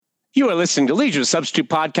You are listening to Legion Substitute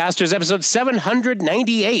Podcasters, episode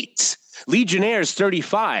 798, Legionnaires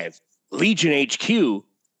 35, Legion HQ,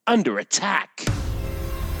 Under Attack.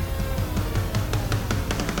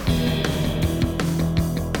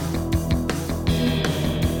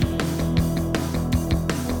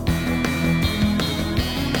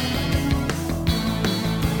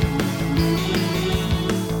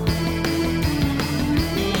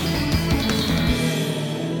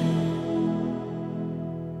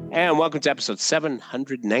 And welcome to episode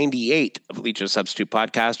 798 of Legion Substitute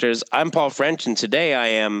Podcasters. I'm Paul French, and today I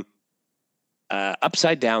am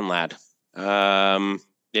upside down, lad.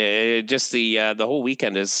 Just the whole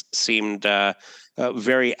weekend has seemed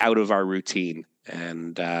very out of our routine,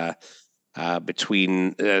 and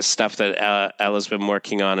between stuff that Ella's been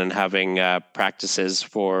working on and having practices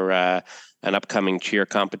for an upcoming cheer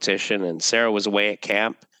competition, and Sarah was away at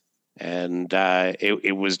camp, and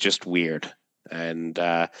it was just weird. And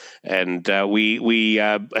we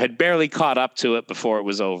had barely caught up to it before it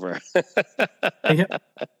was over.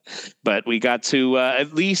 But we got to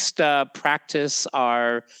at least practice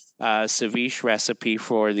our ceviche recipe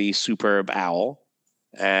for the superb owl,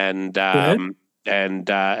 and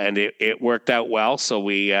it worked out well. So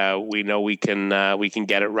we know we can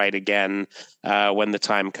get it right again when the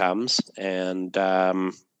time comes. And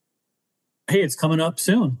hey, it's coming up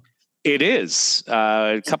soon. It is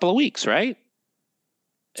a couple of weeks, right?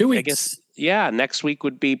 2 weeks. I guess, yeah, next week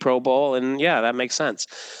would be Pro Bowl, and yeah, that makes sense.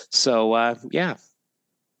 So, yeah,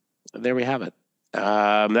 there we have it.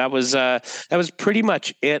 That was pretty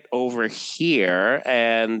much it over here,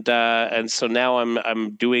 and so now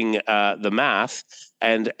I'm doing the math,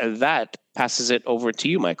 and that passes it over to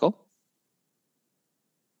you, Michael.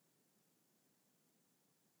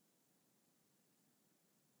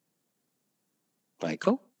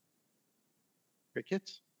 Michael?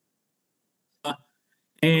 Crickets?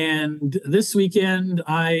 And this weekend,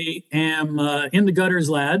 I am in the gutters,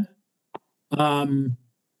 lad. After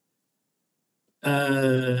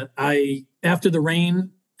the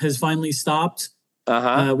rain has finally stopped,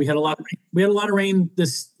 we had a lot of rain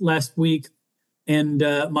this last week, and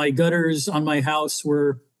my gutters on my house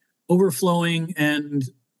were overflowing and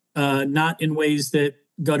not in ways that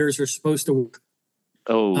gutters are supposed to work.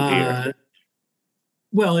 Oh dear.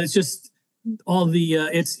 Well, it's just. All the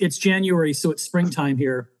it's January, so it's springtime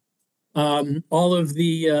here. All of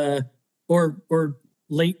the or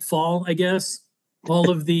late fall, I guess. All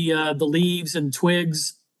of the leaves and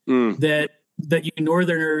twigs that you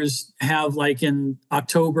Northerners have, like in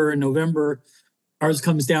October and November, ours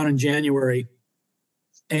comes down in January,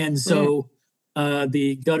 and so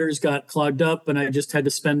the gutters got clogged up, and I just had to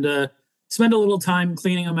spend a little time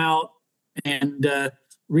cleaning them out and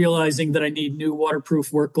realizing that I need new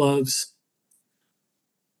waterproof work gloves,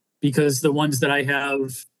 because the ones that I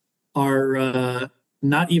have are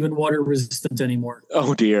not even water resistant anymore.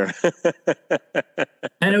 Oh dear!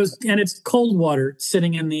 and it's cold water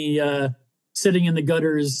sitting in the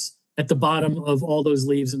gutters at the bottom of all those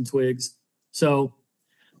leaves and twigs. So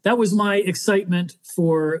that was my excitement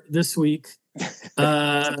for this week.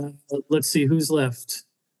 Let's see who's left.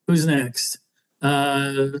 Who's next?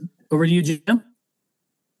 Over to you, Jim.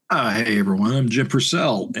 Hey everyone, I'm Jim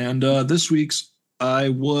Purcell, and this week's I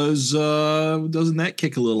was, doesn't that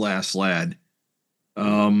kick a little ass, lad?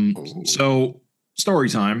 So story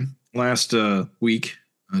time. Last week,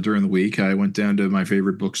 during the week, I went down to my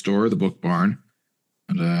favorite bookstore, the Book Barn,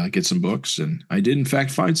 and get some books. And I did, in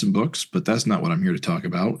fact, find some books, but that's not what I'm here to talk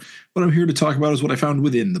about. What I'm here to talk about is what I found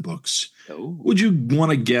within the books. Oh. Would you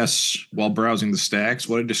want to guess, while browsing the stacks,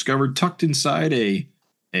 what I discovered tucked inside a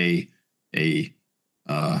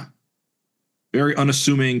very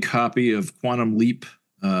unassuming copy of Quantum Leap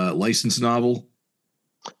licensed novel?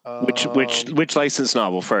 Which licensed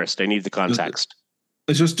novel first? I need the context.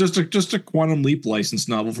 It's just a Quantum Leap licensed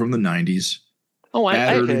novel from the 90s. Oh,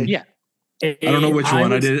 I don't know which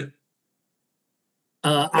one I did.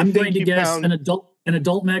 I'm going to guess an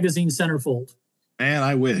adult magazine centerfold. Man,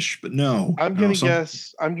 I wish, but no. I'm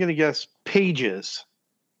gonna guess Pages.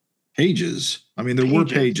 Pages. I mean, there were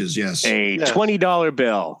pages. Yes. A $20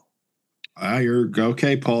 bill. You're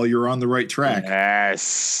okay, Paul. You're on the right track.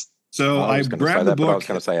 Yes. So I grabbed the book. I was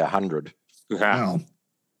going to say 100. Wow.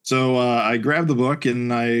 So I grabbed the book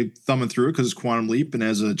and I thumbing through it because it's Quantum Leap, and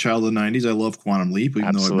as a child of the '90s, I love Quantum Leap,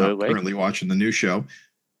 even though I'm not currently watching the new show.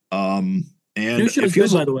 And new show is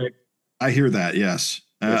good, by the way. I hear that. Yes.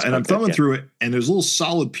 And I'm thumbing through it, and there's a little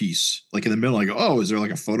solid piece like in the middle. I go, oh, is there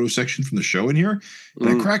like a photo section from the show in here? And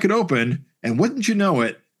I crack it open, and wouldn't you know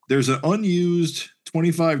it, there's an unused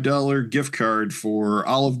 $25 gift card for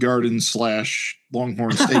Olive Garden /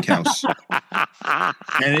 Longhorn Steakhouse.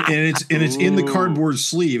 and it's in the cardboard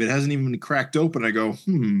sleeve. It hasn't even been cracked open. I go,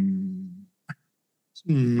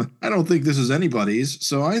 I don't think this is anybody's,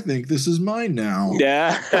 so I think this is mine now.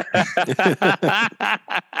 Yeah.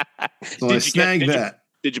 So I snagged that.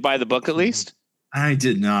 Did you buy the book at least? I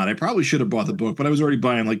did not. I probably should have bought the book, but I was already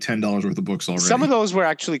buying like $10 worth of books already. Some of those were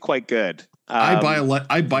actually quite good. I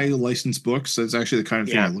buy licensed books. That's actually the kind of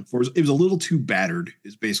thing I look for. It was a little too battered,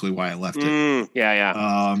 is basically why I left it.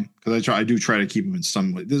 Yeah. Because I do try to keep them in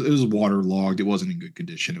some way. It was waterlogged. It wasn't in good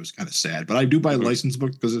condition. It was kind of sad. But I do buy licensed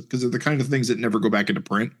books because they're the kind of things that never go back into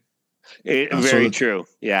print. Very true.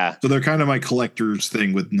 Yeah. So they're kind of my collector's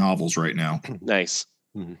thing with novels right now. Nice.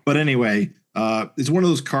 But anyway, it's one of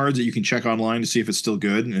those cards that you can check online to see if it's still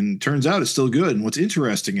good. And it turns out it's still good. And what's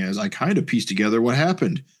interesting is I kind of pieced together what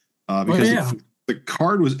happened. Because the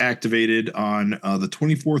card was activated on the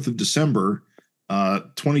 24th of December,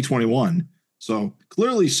 2021. So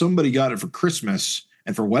clearly somebody got it for Christmas.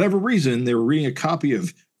 And for whatever reason, they were reading a copy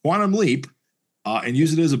of Quantum Leap and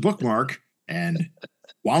used it as a bookmark and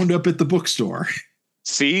wound up at the bookstore.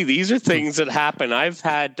 See, these are things that happen. I've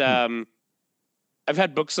had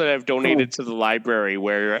books that I've donated to the library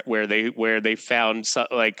where they found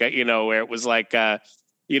where it was like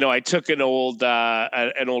I took an old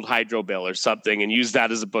hydro bill or something and used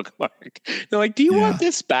that as a bookmark. They're like, "Do you want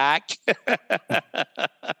this back?"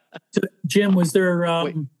 So, Jim, was there?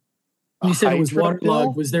 You said it was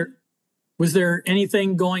waterlogged. Was there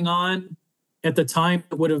anything going on at the time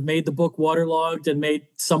that would have made the book waterlogged and made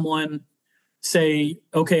someone say,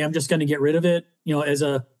 "Okay, I'm just going to get rid of it"?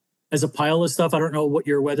 As a pile of stuff. I don't know what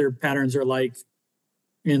your weather patterns are like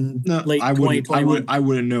in late 2021. I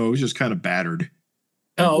wouldn't know. It was just kind of battered.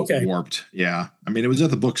 Oh, okay. Warped. Yeah. I mean, it was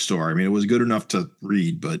at the bookstore. I mean, it was good enough to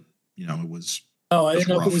read, but it was. Oh, I didn't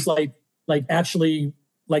know if it was like actually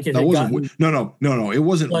like it. No, it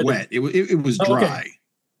wasn't flooded. wet. It was dry. Okay.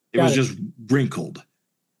 It was just wrinkled.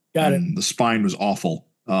 Got it. The spine was awful.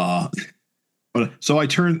 But so I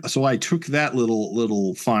took that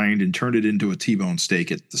little find and turned it into a T-bone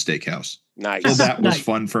steak at the steakhouse. Nice. So that was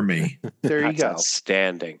fun for me. There you go.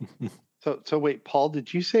 Outstanding. So wait, Paul,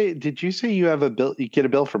 did you say you have a bill? You get a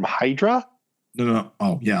bill from Hydra? No.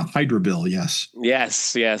 Oh yeah, Hydra bill. Yes.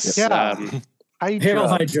 Yes. Yeah. Hail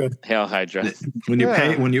Hydra. Hail Hydra. When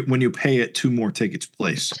you pay it, 2 more tickets,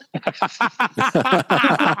 place.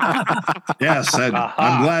 Yes,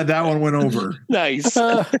 I'm glad that one went over. Nice.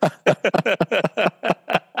 All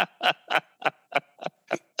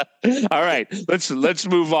right, let's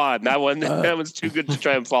move on. That one's too good to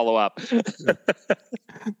try and follow up.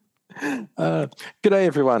 G'day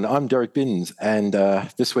everyone, I'm Derek Binns, and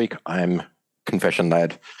this week I'm confession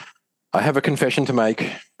lad. I have a confession to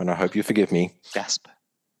make, and I hope you forgive me. Gasp.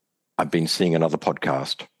 I've been seeing another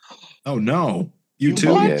podcast. Oh no, you too?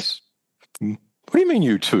 Oh, yes. What do you mean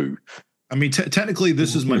you too? I mean, technically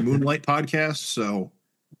this is my Moonlight podcast, so.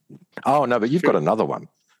 Oh no, but you've got another one.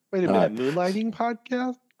 Wait a minute, moonlighting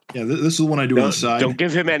podcast? Yeah, this is the one I do on the side. Don't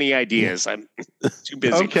give him any ideas. I'm too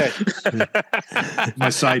busy. Okay. My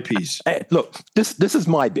side piece. Hey, look, this is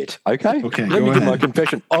my bit, okay? Okay, Let me go get my ahead.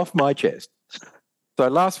 confession off my chest. So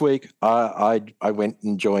last week, I went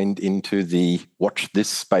and joined into the Watch This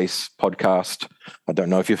Space podcast. I don't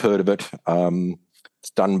know if you've heard of it. It's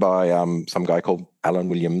done by some guy called Alan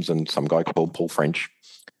Williams and some guy called Paul French,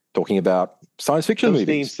 talking about science fiction Those movies.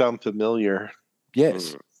 names sound familiar.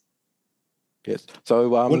 Yes. Yes. So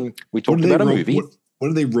we What talked did they about a rope- movie. What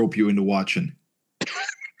did they rope you into watching?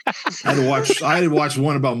 I had to watch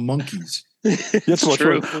one about monkeys. Yes, what's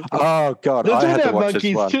true. wrong? Oh God, Those I had to have watch monkeys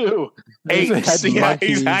this one. too. It had Yeah,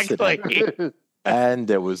 monkeys, exactly. and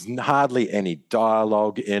there was hardly any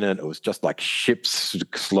dialogue in it. It was just like ships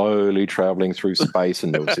slowly traveling through space,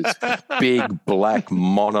 and there was this big black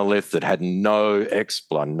monolith that had no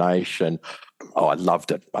explanation. Oh, I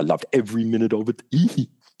loved it. I loved every minute of it.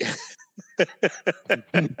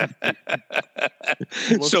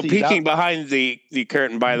 So see, peeking behind the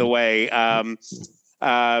curtain, by the way,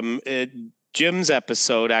 Jim's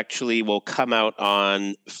episode actually will come out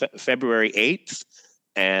on February 8th.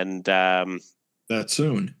 And That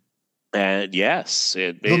soon. yes,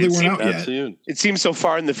 No, they weren't out yet. Soon. it seems so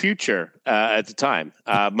far in the future at the time,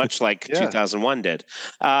 much like Yeah. 2001 did.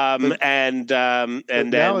 And But then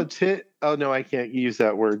now it's hit. Oh no, I can't use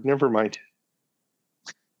that word. Never mind.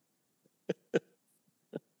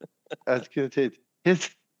 That's gonna take his.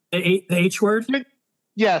 The H word.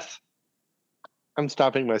 Yes, I'm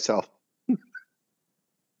stopping myself.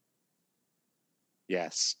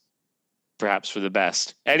 yes, perhaps for the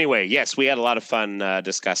best. Anyway, yes, we had a lot of fun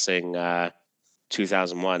discussing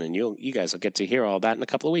 2001, and you guys will get to hear all that in a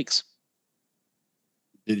couple of weeks.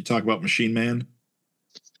 Did you talk about Machine Man?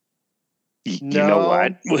 You know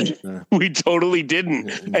what? No. We totally didn't.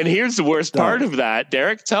 And here's the worst part of that.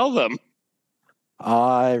 Derek, tell them.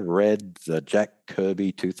 I read the Jack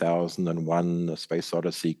Kirby 2001 A Space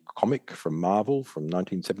Odyssey comic from Marvel from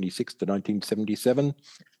 1976 to 1977,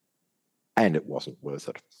 and it wasn't worth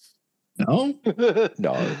it. No?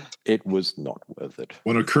 No, it was not worth it.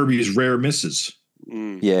 One of Kirby's rare misses.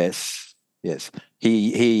 Yes.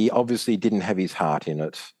 He obviously didn't have his heart in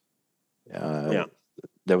it.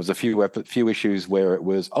 There was a few issues where it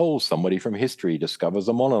was, somebody from history discovers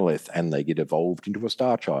a monolith and they get evolved into a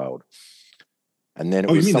Star Child. And then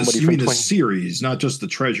it was somebody you from mean the series, not just the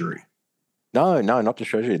Treasury. No, not the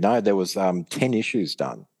Treasury. No, there was 10 issues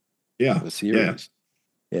done. Yeah. The series.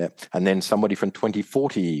 Yeah. And then somebody from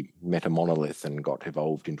 2040 met a monolith and got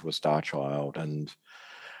evolved into a Star Child. And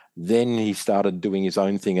then he started doing his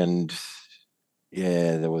own thing. And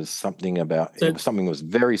there was something something that was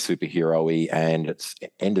very superhero-y, and it's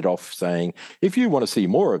ended off saying, if you want to see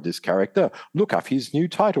more of this character, look up his new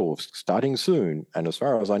title starting soon. And as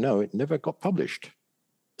far as I know, it never got published.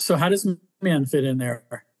 So how does Man fit in there?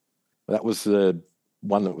 That was the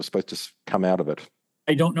one that was supposed to come out of it.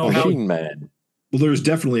 I don't know Machine Man. Well, there's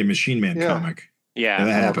definitely a Machine Man comic. Yeah.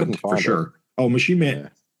 That happened for sure. Oh, Machine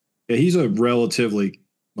Man. Yeah, he's a relatively,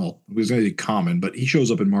 he was going to be common, but he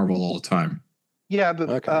shows up in Marvel all the time. Yeah,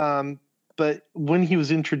 but when he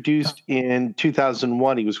was introduced in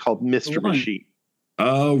 2001, he was called Mr. Machine.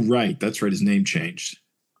 Oh, right. That's right. His name changed.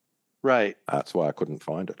 Right. That's why I couldn't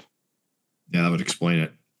find it. Yeah, that would explain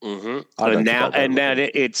it. Mm-hmm. And now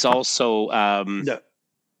it's also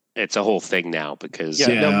it's a whole thing now because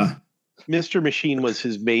Mr. Machine was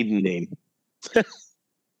his maiden name. I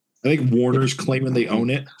think Warner's claiming they own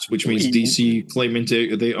it, which means DC claiming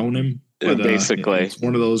they own him. But, basically, it's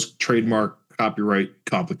one of those trademark copyright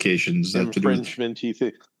complications that infringement,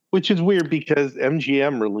 which is weird because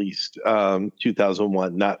MGM released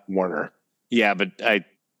 2001, not Warner. Yeah, but I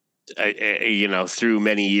through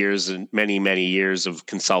many years of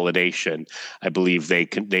consolidation, I believe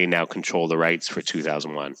they now control the rights for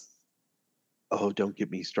 2001. Oh, don't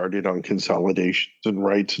get me started on consolidations and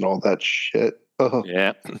rights and all that shit. Oh.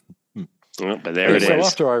 Yeah. Well, but there it is.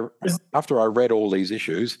 So after I read all these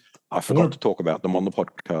issues, I forgot to talk about them on the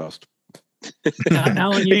podcast.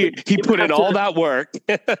 Alan, he put in all that work.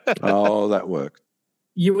 All that work.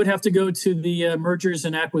 You would have to go to the mergers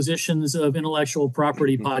and acquisitions of intellectual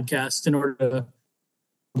property podcast in order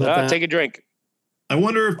to take a drink. I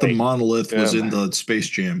wonder if the monolith was in the Space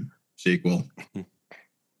Jam sequel.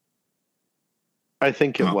 I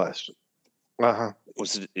think it was. Uh-huh.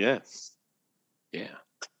 Was it? Yeah.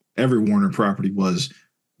 Every Warner property was,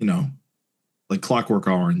 like Clockwork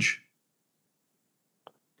Orange.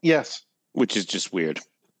 Yes. Which is just weird.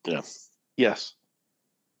 Yeah. Yes.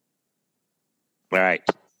 All right.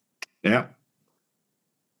 Yeah.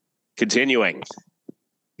 Continuing.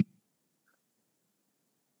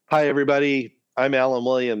 Hi, everybody. I'm Alan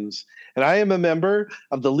Williams, and I am a member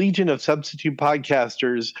of the Legion of Substitute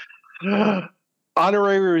Podcasters.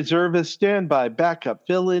 Honorary reservist, standby, backup,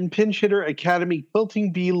 fill-in, pinch hitter, academy,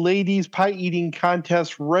 quilting bee, ladies, pie-eating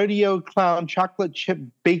contest, rodeo clown, chocolate chip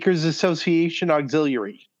bakers association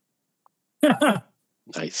auxiliary.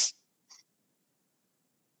 Nice.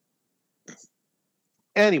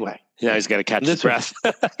 Anyway. Yeah, he's got to catch his breath.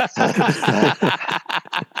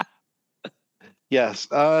 Yes.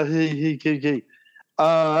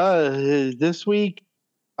 This week,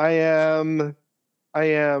 I am.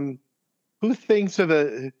 Who thinks of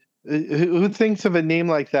a name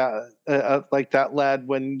like that, lad?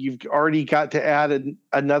 When you've already got to add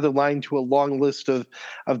another line to a long list of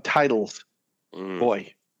titles,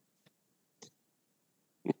 boy.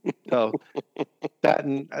 So that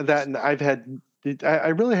and I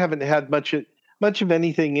really haven't had much of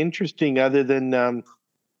anything interesting other than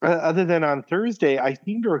on Thursday. I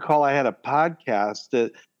seem to recall I had a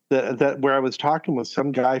podcast that where I was talking with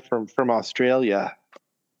some guy from Australia.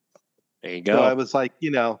 There you go. So I was like,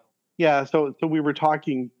 so we were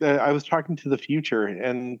talking. I was talking to the future,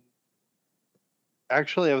 and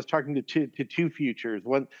actually, I was talking to two futures.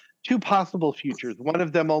 Two possible futures. One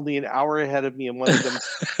of them only an hour ahead of me, and one of them.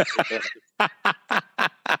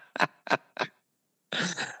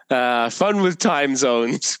 Fun with time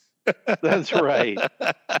zones. That's right.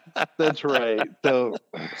 That's right. So,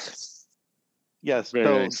 yes.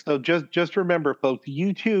 So just remember, folks,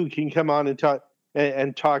 you too can come on and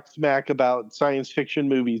talk smack about science fiction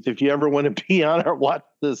movies if you ever want to be on or watch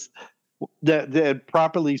this. That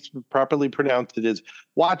properly pronounced it is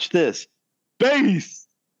watch this space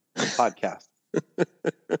podcast.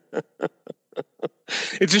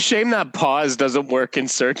 It's a shame that pause doesn't work in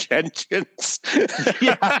search engines.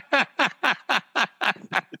 Yeah.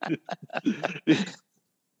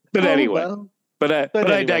 But anyway, well. but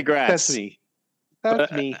Anyway, I digress. That's me.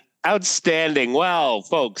 That's me. Outstanding. Well,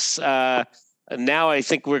 folks, now I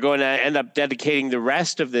think we're going to end up dedicating the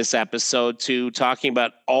rest of this episode to talking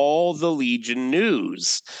about all the Legion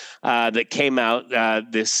news that came out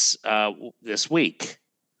this week.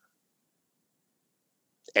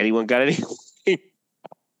 Anyone got anything?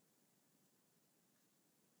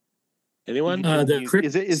 Anyone?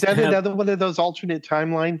 Is that another one of those alternate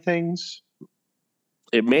timeline things?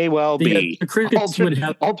 It may well be. The crickets would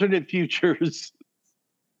have alternate futures.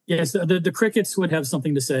 Yes, the crickets would have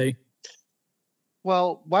something to say.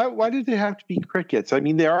 Well, why do they have to be crickets? I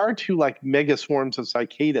mean, there are two like mega swarms of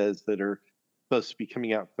cicadas that are supposed to be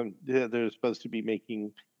coming out from. They're supposed to be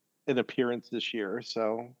making an appearance this year.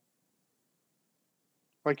 So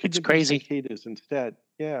why couldn't It's crazy. Cicadas instead?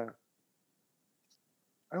 Yeah,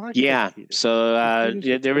 I like. Yeah. Cicadas. So Cicadas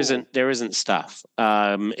are cool. there isn't stuff.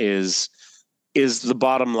 Is the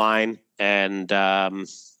bottom line, and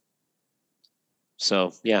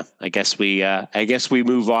so yeah, I guess we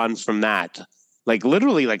move on from that. Like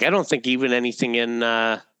literally, like I don't think even anything in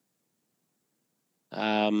in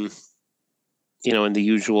the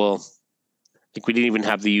usual. I think we didn't even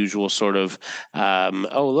have the usual sort of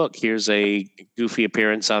oh look, here's a goofy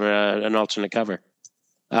appearance on an alternate cover.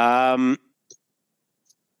 All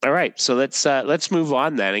right, so let's move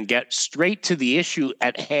on then and get straight to the issue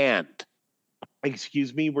at hand.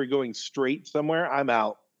 Excuse me, we're going straight somewhere. I'm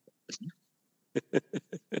out.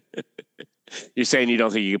 You're saying you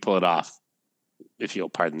don't think you can pull it off, if you'll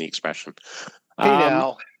pardon the expression. Hey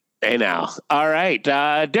now. Hey now. All right,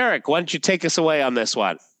 Derek, why don't you take us away on this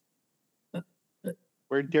one?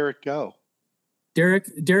 Where'd Derek go? Derek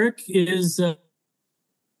is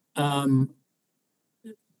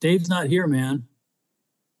Dave's not here, man.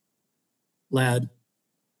 Lad.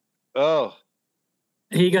 Oh.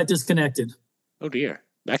 He got disconnected. Oh dear.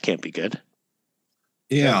 That can't be good.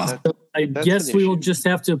 Yeah. So I guess we will just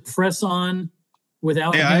have to press on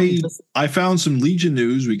without him. I found some Legion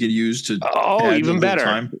news we could use to add even better.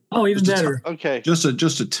 Time. Oh, even better. Okay. Just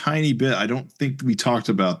a tiny bit. I don't think we talked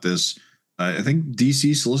about this. I think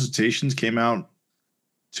DC solicitations came out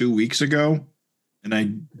 2 weeks ago, and I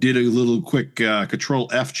did a little quick Control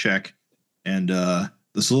F check, and the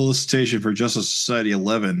solicitation for Justice Society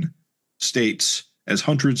 11 states, as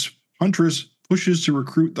Huntress pushes to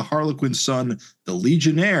recruit the Harlequin son, the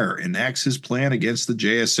Legionnaire enacts his plan against the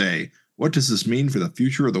JSA. What does this mean for the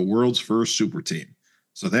future of the world's first super team?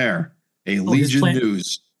 So there, Legion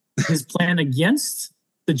news. His plan against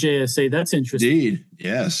the JSA. That's interesting. Indeed,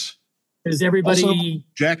 yes. Is everybody also,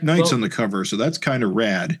 Jack Knight's on the cover, so that's kind of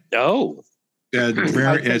rad. Oh,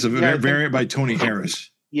 it's a variant by Tony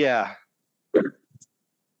Harris. Yeah,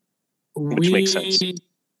 which makes sense.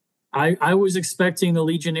 I was expecting the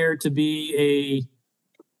Legionnaire to be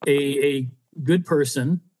a good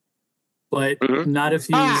person, but not if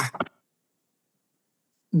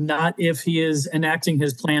he is enacting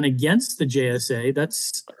his plan against the JSA.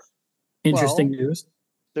 That's interesting news.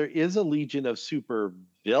 There is a legion of super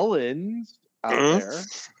villains out there.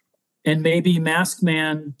 And maybe Masked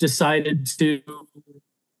Man decided to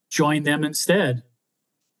join them instead.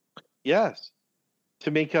 Yes.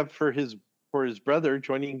 To make up for his brother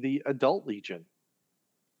joining the adult legion.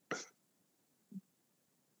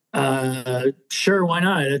 Sure, why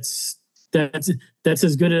not? That's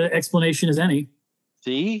as good an explanation as any.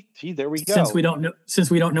 See, there we go. Since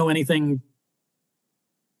we don't know anything.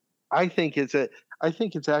 I think it's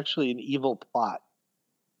actually an evil plot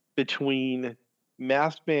between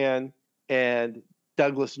Masked Man and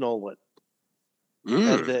Douglas Nolan.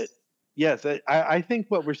 And I think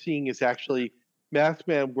what we're seeing is actually Masked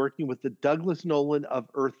Man working with the Douglas Nolan of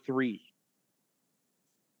Earth 3.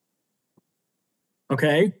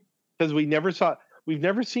 Okay. Because we've never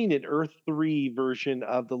seen an Earth 3 version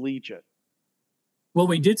of the Legion. Well,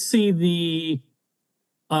 we did see the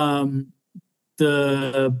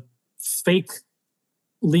fake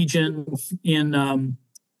Legion in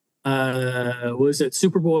was it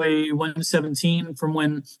Superboy 117 from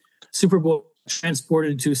when Superboy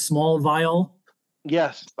transported to Smallville?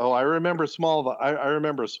 Yes. Oh, I remember Smallville. I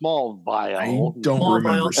remember Smallville. I don't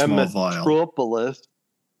remember Smallville.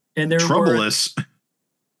 Metropolis.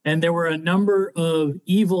 And there were a number of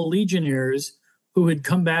evil Legionnaires who had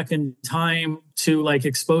come back in time to like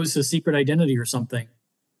expose his secret identity or something.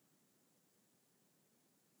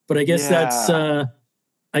 But I guess that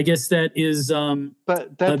is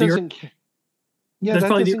but that doesn't. That's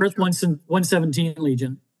probably the Earth 117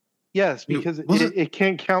 Legion. Yes, because Was it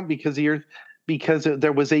can't count because there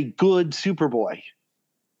was a good Superboy.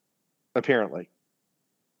 Apparently.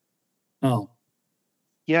 Oh.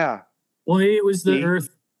 Yeah. Well, it was the See? Earth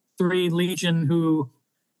 3 Legion who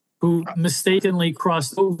mistakenly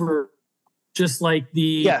crossed over, just like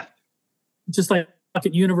Rocket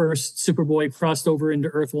Universe Superboy crossed over into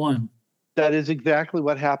Earth 1. That is exactly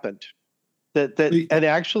what happened. And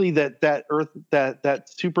actually that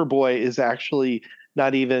Superboy is actually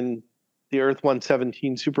not even the Earth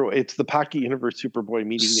 117 Superboy. It's the Pocket Universe Superboy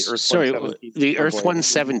meeting the Earth 117. The Superboy. Earth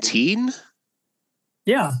 117?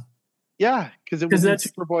 Yeah. Yeah, because it was in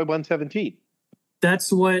Superboy 117.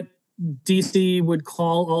 That's what DC would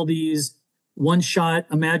call all these one-shot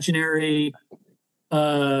imaginary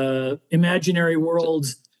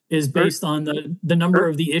worlds, is based on the number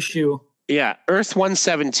of the issue. Yeah, Earth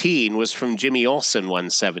 117 was from Jimmy Olsen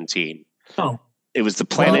 117. Oh. It was the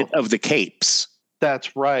planet of the capes.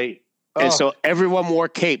 That's right. And so everyone wore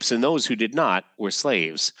capes, and those who did not were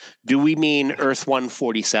slaves. Do we mean Earth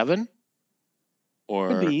 147? Or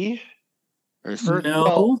could be. Earth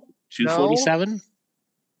no. 247?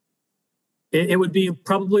 It would be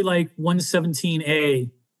probably like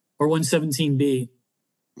 117A or 117B.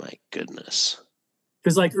 My goodness.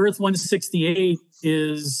 Because like Earth 168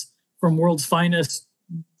 is from World's Finest.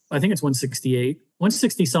 I think it's 168,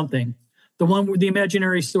 160 something. The one with the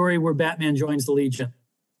imaginary story where Batman joins the Legion.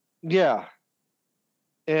 Yeah.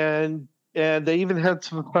 And they even had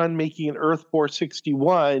some fun making an Earth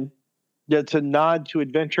 461 that's a nod to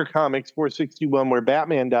Adventure Comics 461 where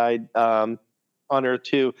Batman died on Earth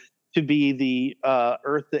 2 to be the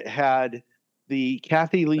Earth that had the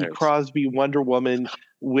Kathy Lee Crosby Wonder Woman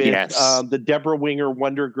with the Deborah Winger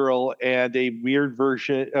Wonder Girl and a weird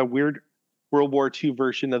World War II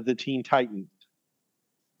version of the Teen Titans.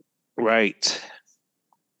 Right.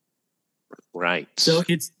 So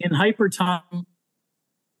it's in hyper time.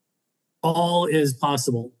 All is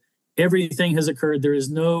possible. Everything has occurred. There's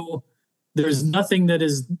nothing that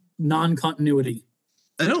is non-continuity.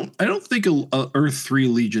 I don't think a Earth 3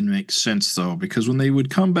 Legion makes sense though, because when they would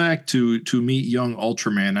come back to meet young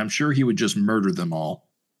Ultraman, I'm sure he would just murder them all.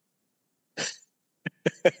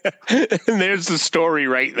 And there's the story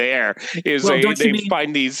right there. They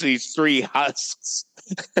find these three husks.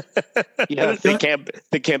 Yeah, they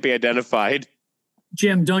can't be identified.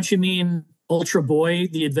 Jim, don't you mean Ultra Boy,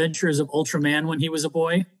 the adventures of Ultraman when he was a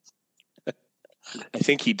boy? I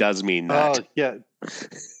think he does mean that. Oh, yeah.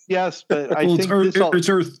 Yes, but I think it's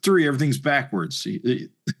Earth 3. Everything's backwards.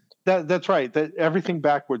 That's right. That everything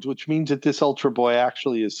backwards, which means that this Ultra Boy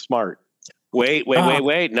actually is smart. Wait.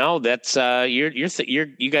 No, that's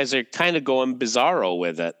you guys are kind of going bizarro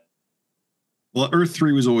with it. Well, Earth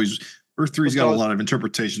 3's got a lot of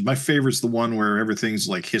interpretations. My favorite's the one where everything's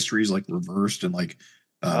like history's like reversed and like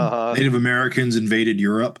Native Americans invaded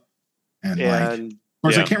Europe and of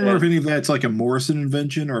course, I can't remember if any of that's like a Morrison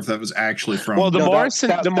invention or if that was actually from. Well, the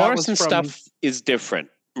Morrison stuff is different,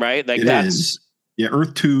 right? Like is. Yeah,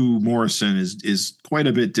 Earth 2 Morrison is quite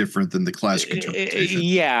a bit different than the classic interpretation.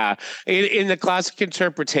 Yeah, in the classic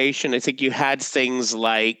interpretation, I think you had things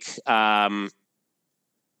like. The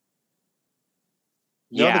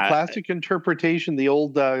classic interpretation, the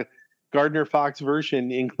old Gardner Fox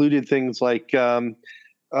version, included things like.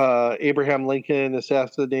 Abraham Lincoln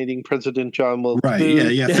assassinating President John Wilkes. Right.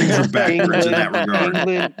 Booth. Yeah. Things are backwards in that regard.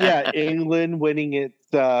 England winning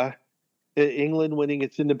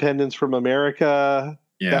its independence from America.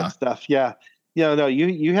 Yeah. That stuff. Yeah. No,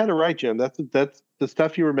 you had it right, Jim. That's the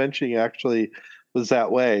stuff you were mentioning actually was that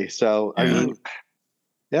way. So I mean,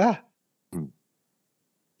 yeah.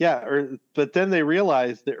 Yeah, but then they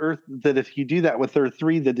realized that if you do that with Earth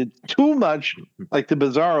 3, that it's too much like the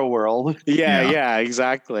Bizarro world. Yeah,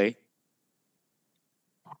 exactly.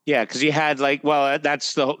 Yeah, because you had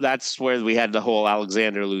that's where we had the whole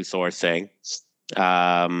Alexander Luthor thing,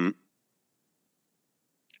 and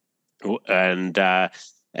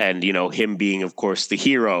him being, of course, the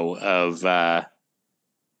hero of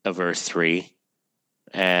Earth 3,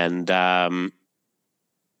 and.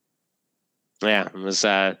 Yeah, it was.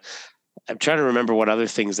 I'm trying to remember what other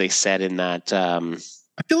things they said in that. I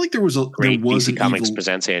feel like there was DC Comics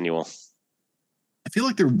Presents annual. I feel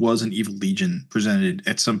like there was an Evil Legion presented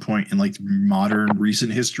at some point in like modern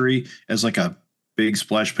recent history as like a big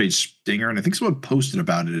splash page stinger, and I think someone posted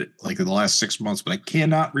about it like in the last 6 months, but I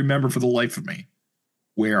cannot remember for the life of me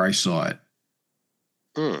where I saw it.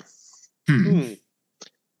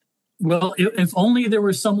 Well, if only there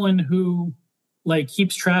was someone who. Like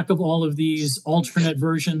keeps track of all of these alternate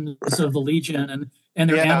versions of the Legion and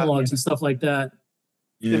their analogs and stuff like that.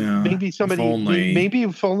 Yeah, maybe somebody. Maybe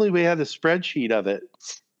if only we had a spreadsheet of it.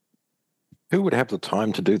 Who would have the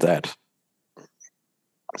time to do that?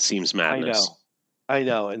 Seems madness. I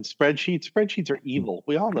know. And spreadsheets are evil.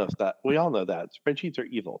 We all know that. Spreadsheets are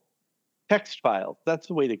evil. Text files, that's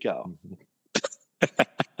the way to go.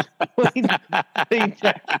 Plain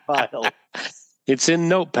text file. It's in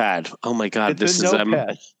Notepad. Oh my God, It's in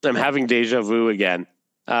Notepad. I'm having deja vu again.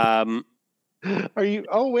 Are you?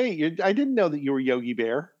 Oh wait, I didn't know that you were Yogi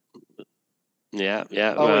Bear. Yeah.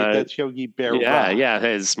 Oh wait, that's Yogi Bear. Yeah.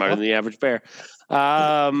 It's smarter than the average bear.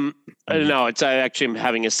 No, it's I actually am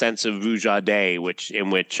having a sense of Vujade, in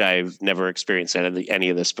which I've never experienced any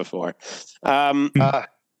of this before.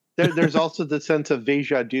 There's also the sense of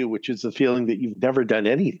déjà vu, which is the feeling that you've never done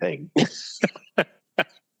anything.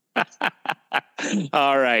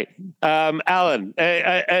 All right, Alan.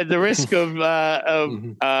 At the risk of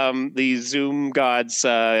the Zoom gods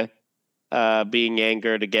being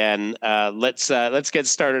angered again, let's get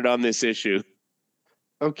started on this issue.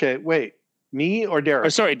 Okay, wait. Me or Derek? Oh,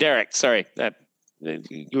 sorry, Derek. Sorry,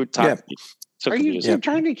 you were talking. Yeah. So Are confused. you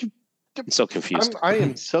trying to? I'm so confused. I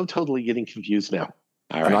am so totally getting confused now.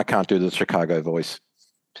 All right. And I can't do the Chicago voice.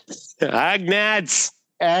 Agnads.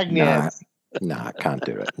 No, I can't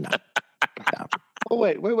do it. No. Oh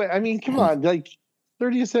wait. I mean, come on, like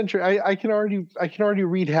 30th century. I can already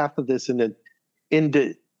read half of this into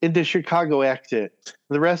Chicago accent.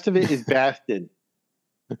 The rest of it is Baston.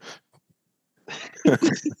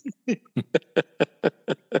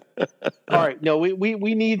 All right, no, we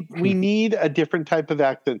need a different type of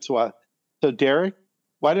accent. So Derek,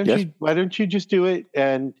 why don't you just do it,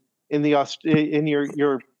 and in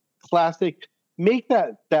your classic, make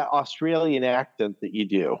that Australian accent that you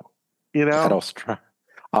do. You know,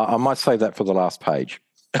 I might save that for the last page.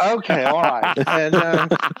 Okay, all right,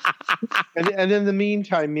 and in the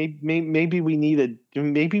meantime, maybe we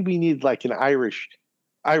need like an Irish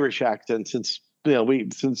accent, since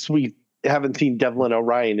we haven't seen Devlin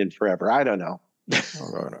O'Ryan in forever. I don't know.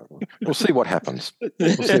 We'll see what happens.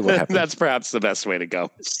 That's perhaps the best way to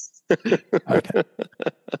go. Okay.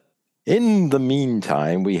 In the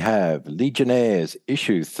meantime, we have Legionnaires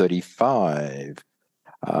issue 35.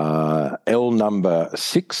 L number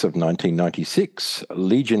 6 of 1996,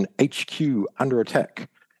 Legion HQ Under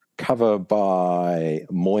Attack, cover by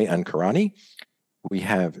Moy and Karani. We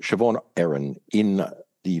have Siobhan Erin in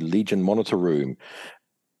the Legion monitor room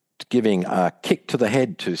giving a kick to the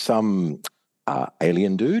head to some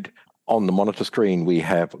alien dude. On the monitor screen, we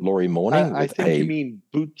have Laurie Morning. I think you mean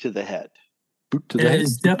boot to the head. Boot to the head?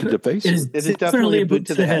 Boot to the face? It is definitely a boot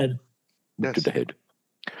to the head. Boot to the head.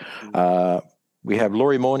 We have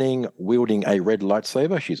Laurie Morning wielding a red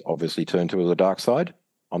lightsaber. She's obviously turned to the dark side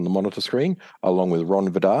on the monitor screen, along with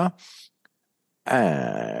Ron Vidar.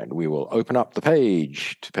 And we will open up the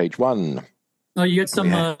page to page 1. Oh, you got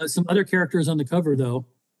some other characters on the cover, though.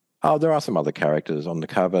 Oh, there are some other characters on the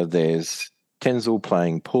cover. There's Tenzel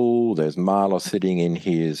playing pool. There's Marla sitting in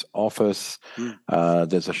his office.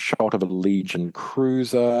 There's a shot of a Legion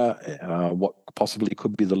cruiser, what possibly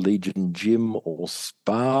could be the Legion gym or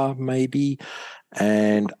spa, maybe.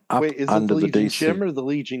 And up Wait, is under it the Legion DC gym or the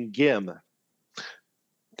Legion gim?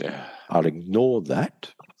 I'll ignore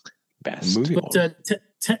that. Best. Moving on.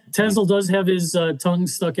 Tenzel does have his tongue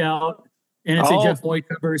stuck out, and it's a Jeff White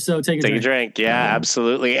cover, so take a drink. Yeah,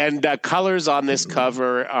 absolutely. And colors on this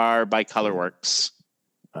cover are by Colorworks.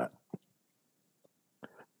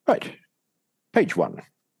 Right. Page 1.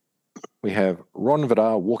 We have Ron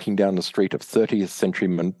Vidar walking down the street of 30th century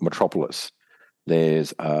metropolis.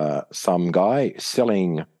 There's some guy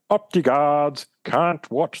selling OptiGuards.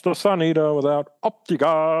 Can't watch the Sun Eater without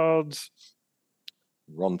OptiGuards.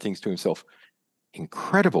 Ron thinks to himself,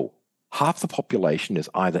 incredible. Half the population is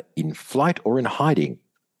either in flight or in hiding,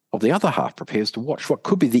 while the other half prepares to watch what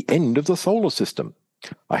could be the end of the solar system.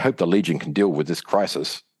 I hope the Legion can deal with this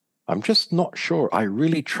crisis. I'm just not sure I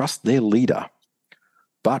really trust their leader.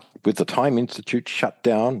 But with the Time Institute shut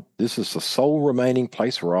down, this is the sole remaining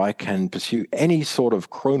place where I can pursue any sort of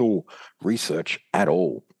chronal research at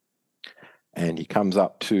all. And he comes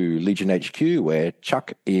up to Legion HQ, where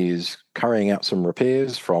Chuck is carrying out some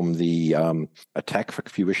repairs from the attack a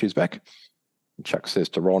few issues back. And Chuck says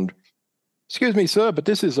to Ron, "Excuse me, sir, but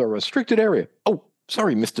this is a restricted area." "Oh,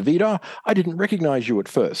 sorry, Mr. Vidar. I didn't recognize you at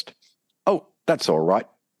first." "Oh, that's all right.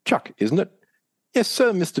 Chuck, isn't it?" "Yes,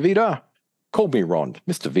 sir, Mr. Vidar." "Call me Ron.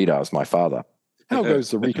 Mr. Vidar is my father. How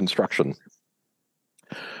goes the reconstruction?"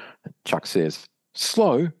 Chuck says,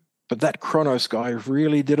 "Slow, but that Kronos guy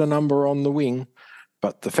really did a number on the wing.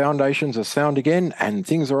 But the foundations are sound again and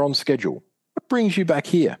things are on schedule. What brings you back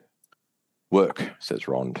here?" "Work," says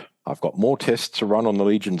Rond. "I've got more tests to run on the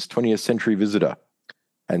Legion's 20th century visitor.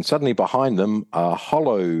 And suddenly behind them, a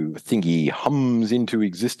hollow thingy hums into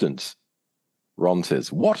existence. Ron says,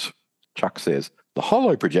 "What?" Chuck says, "The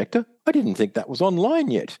hollow projector? I didn't think that was online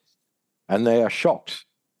yet." And they are shocked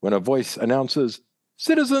when a voice announces,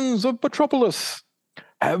 "Citizens of Metropolis,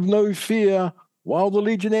 have no fear. While the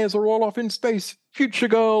Legionnaires are all off in space, Future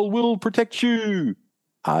Girl will protect you.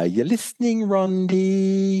 Are you listening,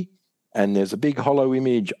 Rondi?" And there's a big hollow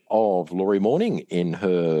image of Laurie Morning in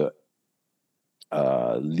her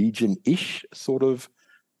Legion-ish sort of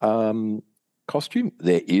costume.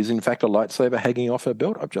 There is, in fact, a lightsaber hanging off her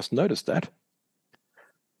belt. I've just noticed that.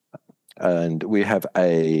 And we have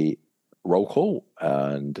a roll call,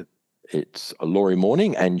 and it's Laurie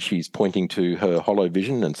Morning, and she's pointing to her hollow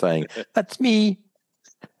vision and saying, "That's me."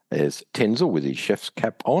 There's Tenzel with his chef's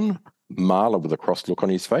cap on, Marla with a cross look on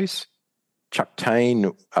his face, Chuck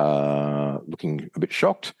Tane looking a bit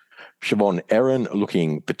shocked, Siobhan Aaron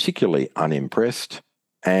looking particularly unimpressed,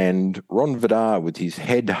 and Ron Vidar with his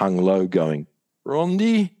head hung low going,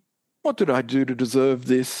 "Rondi, what did I do to deserve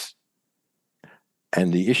this?"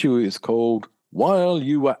 And the issue is called While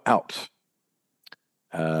You Were Out.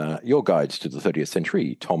 Your guides to the 30th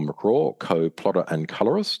century, Tom McCraw, co-plotter and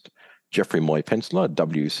colorist, Jeffrey Moy penciler,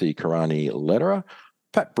 W.C. Karani letterer,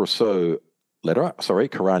 Pat Brousseau letterer,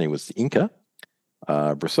 Karani was the inker,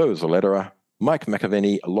 Brousseau is a letterer, Mike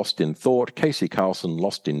McAvenny, Lost in Thought, Casey Carlson,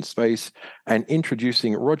 Lost in Space, and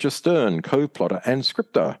introducing Roger Stern, co-plotter and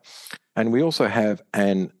scripter. And we also have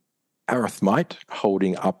an arithmite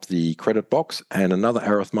holding up the credit box and another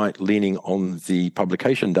arithmite leaning on the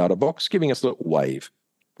publication data box, giving us a little wave.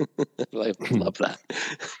 I love that.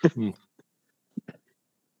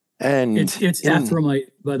 And it's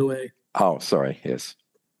athromite, by the way. Oh, sorry. Yes.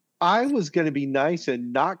 I was going to be nice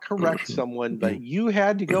and not correct someone, but you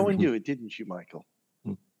had to go and do it, didn't you, Michael?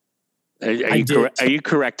 Are you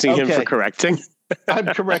correcting him for correcting? I'm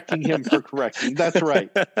correcting him for correcting. That's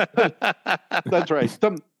right. That's right.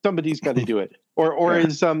 Somebody's got to do it. Or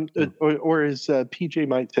as PJ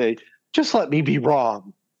might say, just let me be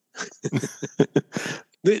wrong.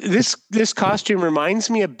 This costume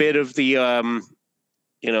reminds me a bit of the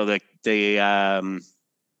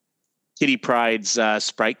Kitty Pryde's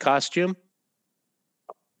Sprite costume.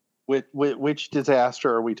 Which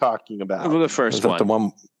disaster are we talking about? Well, the first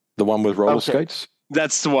one. The one with roller skates?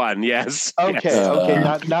 That's the one, yes. Okay, yes.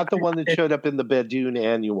 okay. Not the one that showed up in the Badoon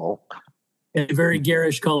annual. In very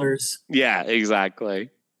garish colors. Yeah,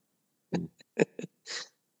 exactly.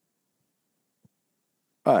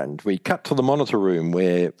 And we cut to the monitor room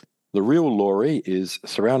where the real Laurie is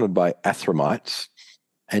surrounded by athromites.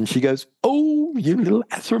 And she goes, "Oh, you little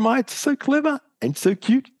athromites, so clever and so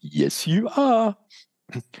cute. Yes, you are."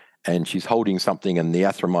 And she's holding something, and the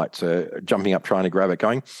athromites are jumping up trying to grab it,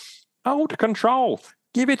 going, "Hold control.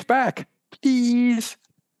 Give it back, please."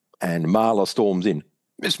 And Marla storms in.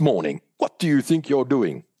 "Miss Morning, what do you think you're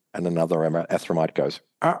doing?" And another athromite goes,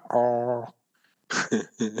 "Uh-oh.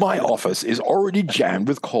 My office is already jammed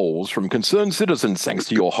with calls from concerned citizens thanks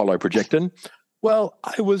to your hollow projector." "Well,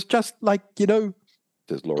 I was just like,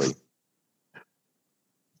 says Laurie.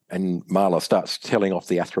 And Marla starts telling off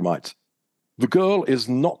the athromites. "The girl is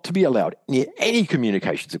not to be allowed near any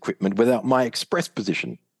communications equipment without my express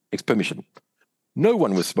permission. No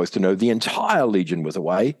one was supposed to know the entire Legion was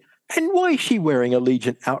away. And why is she wearing a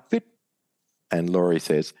Legion outfit?" And Laurie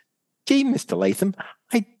says, "Gee, Mr. Latham,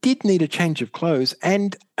 I did need a change of clothes,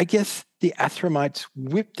 and I guess the athromites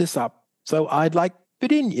whipped this up, so I'd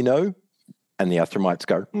fit in, And the athromites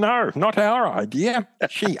go, "No, not our idea.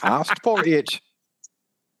 She asked for it."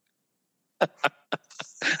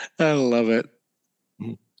 I love it.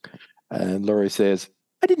 And Laurie says,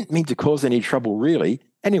 "I didn't mean to cause any trouble, really.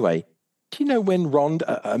 Anyway, do you know when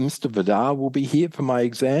Mr. Vidar will be here for my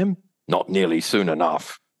exam?" "Not nearly soon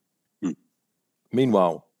enough."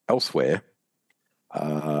 Meanwhile, elsewhere,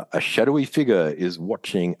 a shadowy figure is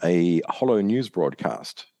watching a hollow news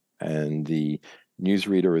broadcast, and the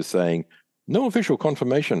newsreader is saying, "No official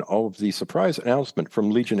confirmation of the surprise announcement from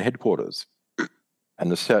Legion headquarters."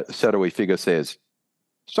 And the shadowy figure says,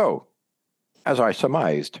 "So, as I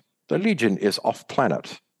surmised, the Legion is off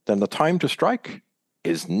planet. Then the time to strike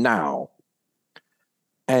is now."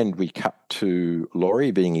 And we cut to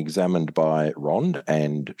Laurie being examined by Rond,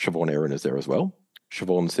 and Siobhan Aaron is there as well.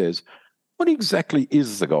 Siobhan says, "What exactly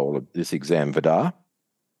is the goal of this exam, Vidar?"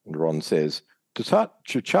 And Ron says,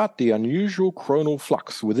 to chart the unusual chronal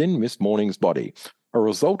flux within Miss Morning's body, a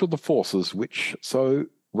result of the forces which so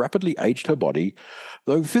rapidly aged her body,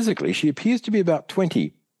 though physically she appears to be about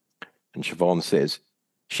 20. And Siobhan says,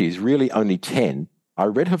 "She's really only 10. I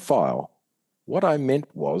read her file. What I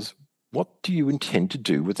meant was, what do you intend to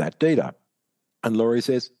do with that data?" And Laurie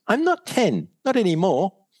says, I'm not 10, not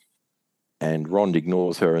anymore. And Ron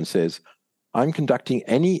ignores her and says, I'm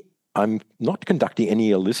not conducting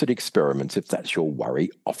any illicit experiments, if that's your worry,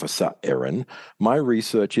 Officer Erin. My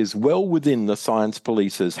research is well within the science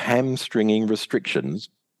police's hamstringing restrictions.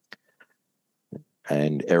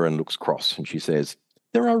 And Erin looks cross and she says,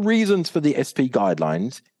 there are reasons for the SP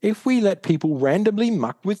guidelines. If we let people randomly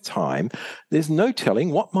muck with time, there's no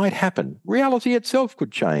telling what might happen. Reality itself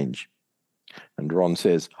could change. And Ron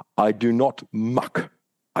says, I do not muck.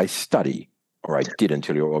 I study. Or I did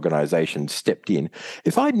until your organisation stepped in.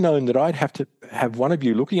 If I'd known that I'd have to have one of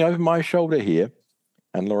you looking over my shoulder here.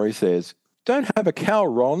 And Laurie says, don't have a cow,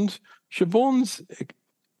 Ron. Siobhan's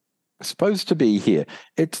supposed to be here.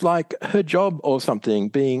 It's like her job or something,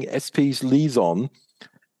 being SP's liaison.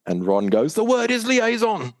 And Ron goes, the word is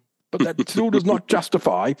liaison, but that still does not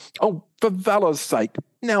justify. Oh, for valor's sake,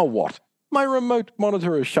 now what? My remote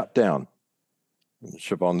monitor is shut down.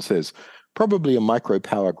 Siobhan says, probably a micro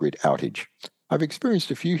power grid outage. I've experienced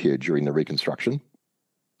a few here during the reconstruction.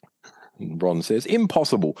 And Ron says,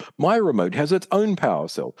 impossible. My remote has its own power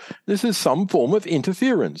cell. This is some form of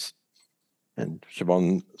interference. And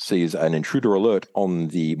Siobhan sees an intruder alert on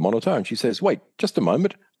the monitor and she says, wait, just a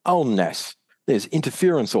moment. Oh, Nas, there's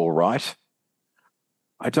interference all right.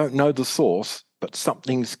 I don't know the source, but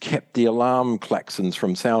something's kept the alarm klaxons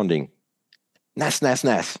from sounding. Nas, Nas,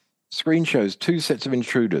 Nas. Screen shows 2 sets of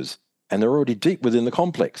intruders and they're already deep within the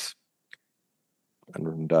complex.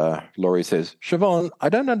 And Laurie says, Siobhan, I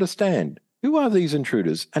don't understand. Who are these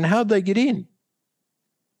intruders and how'd they get in?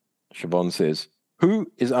 Siobhan says, who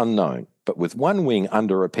is unknown, but with one wing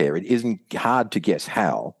under repair, it isn't hard to guess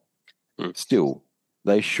how. Still,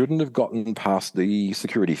 they shouldn't have gotten past the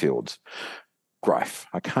security fields. Grife,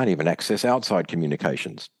 I can't even access outside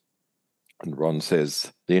communications. And Ron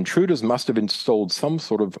says, the intruders must have installed some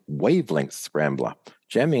sort of wavelength scrambler,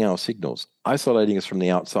 jamming our signals, isolating us from the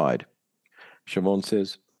outside. Siobhan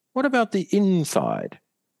says, what about the inside?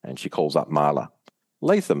 And she calls up Marla.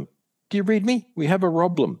 Latham, do you read me? We have a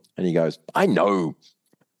problem. And he goes, I know.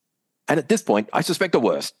 And at this point, I suspect the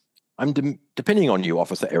worst. I'm depending on you,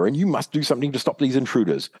 Officer Erin. You must do something to stop these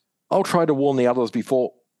intruders. I'll try to warn the others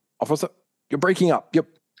before... Officer, you're breaking up. Yep.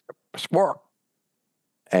 Squawk.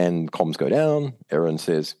 And comms go down. Erin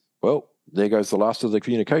says, well, there goes the last of the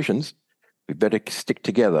communications. We better stick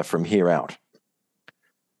together from here out.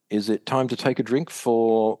 Is it time to take a drink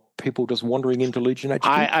for people just wandering into Legion HQ?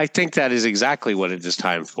 I think that is exactly what it is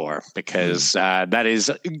time for, because that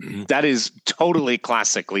is totally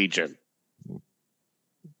classic Legion.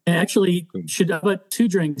 And actually, should have about 2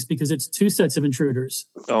 drinks because it's 2 sets of intruders.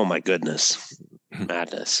 Oh my goodness.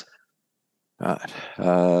 Madness. Right.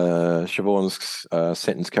 Siobhan's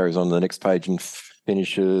sentence carries on to the next page and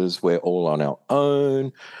finishes, we're all on our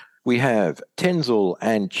own. We have Tenzel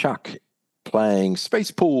and Chuck playing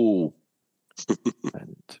Space Pool.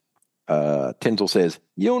 And Tenzel says,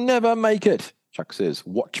 you'll never make it. Chuck says,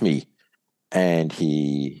 watch me. And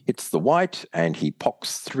he hits the white and he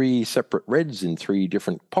pocks 3 separate reds in 3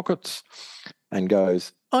 different pockets and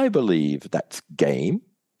goes, I believe that's game.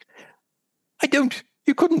 I don't.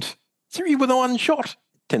 You couldn't. 3 with 1 shot.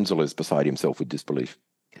 Tenzel is beside himself with disbelief.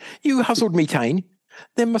 You hustled me, Tane.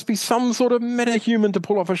 There must be some sort of metahuman to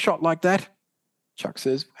pull off a shot like that. Chuck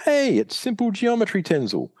says, hey, it's simple geometry,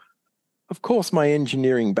 Tenzel. Of course, my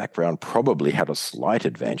engineering background probably had a slight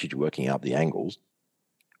advantage working out the angles.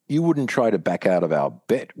 You wouldn't try to back out of our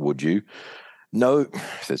bet, would you? No,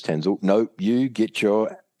 says Tenzel. No, you get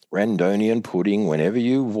your Randonian pudding whenever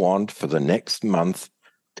you want for the next month.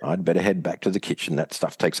 I'd better head back to the kitchen. That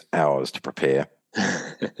stuff takes hours to prepare.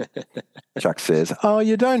 Chuck says, oh,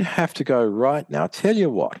 you don't have to go right now. Tell you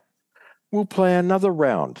what, we'll play another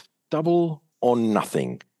round, double or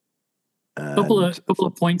nothing. Couple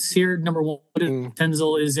of points here. Number 1,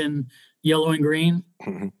 Tenzel is in yellow and green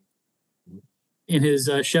in his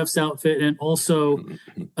chef's outfit, and also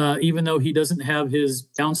even though he doesn't have his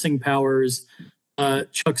bouncing powers,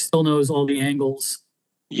 Chuck still knows all the angles.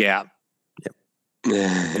 Yeah.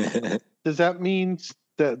 Does that mean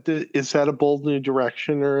that is that a bold new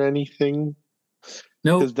direction or anything?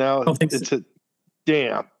 No, because now it's so. a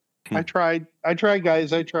damn. I tried,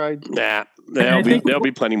 guys. I tried. Nah, there'll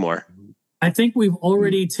be plenty more. I think we've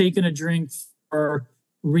already taken a drink for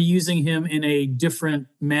reusing him in a different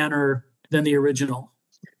manner than the original.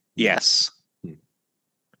 Yes.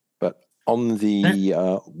 But on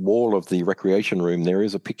the wall of the recreation room, there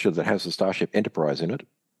is a picture that has the Starship Enterprise in it.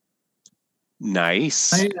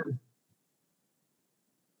 Nice.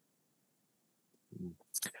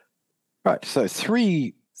 Right, so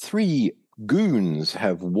three goons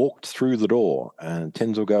have walked through the door. And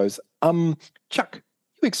Tenzel goes, Chuck,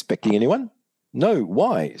 you expecting anyone? No,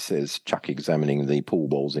 why? Says Chuck, examining the pool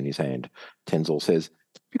balls in his hand. Tenzel says,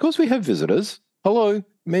 because we have visitors. Hello,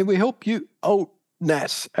 may we help you? Oh,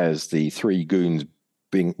 Nass, as the three goons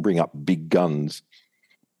bring up big guns.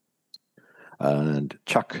 And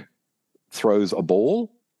Chuck throws a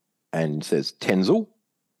ball and says, Tenzel.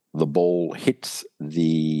 The ball hits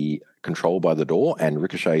the control by the door and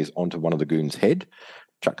ricochets onto one of the goons' head.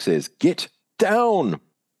 Chuck says, get down!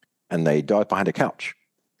 And they dive behind a couch.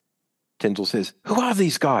 Tenzel says, who are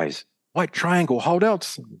these guys? White triangle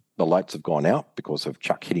holdouts. The lights have gone out because of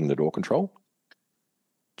Chuck hitting the door control.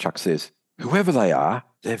 Chuck says, whoever they are,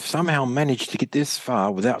 they've somehow managed to get this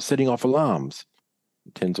far without setting off alarms.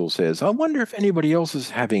 Tenzel says, I wonder if anybody else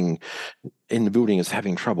in the building is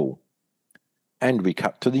having trouble. And we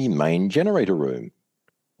cut to the main generator room,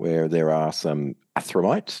 where there are some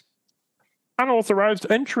athramites. Unauthorized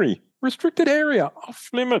entry. Restricted area. Off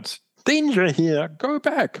limits. Danger here. Go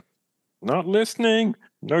back. Not listening.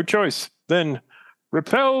 No choice. Then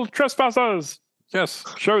repel trespassers. Yes,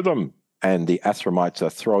 show them. And the athramites are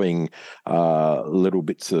throwing little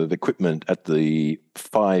bits of equipment at the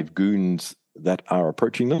 5 goons that are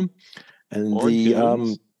approaching them. And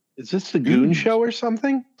is this the goon show or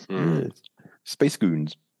something? Space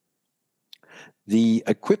goons. The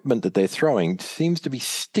equipment that they're throwing seems to be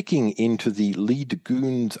sticking into the lead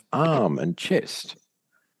goon's arm and chest.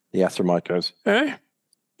 The athromite goes,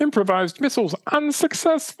 improvised missiles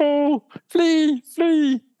unsuccessful. Flee,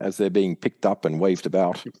 flee, as they're being picked up and waved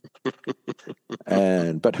about.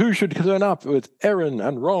 But who should turn up with Aaron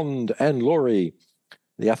and Rond and Laurie?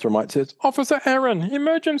 The athromite says, Officer Aaron,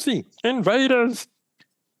 emergency, invaders.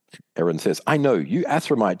 Aaron says, I know, you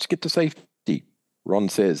athromites get to safety. Ron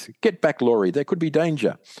says, get back, Laurie, there could be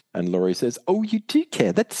danger. And Laurie says, oh, you do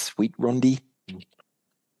care, that's sweet, Rondi.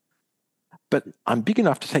 But I'm big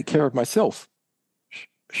enough to take care of myself.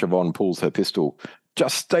 Siobhan pulls her pistol.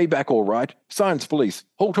 Just stay back, all right. Science police,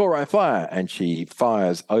 halt or I fire. And she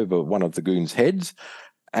fires over one of the goons' heads,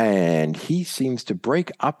 and he seems to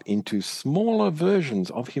break up into smaller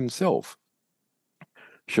versions of himself.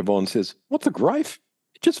 Siobhan says, what the grife?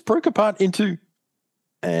 It just broke apart into...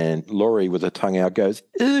 And Laurie, with her tongue out, goes,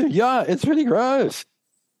 ew, yeah, it's really gross.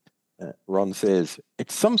 Ron says,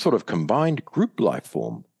 it's some sort of combined group life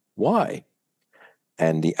form. Why?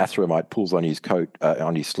 And the athromite pulls on his coat,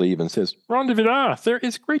 on his sleeve, and says, Rendezvous, there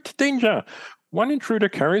is great danger. One intruder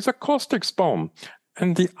carries a caustic bomb,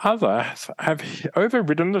 and the others have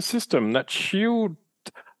overridden the system that shield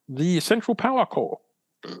the central power core.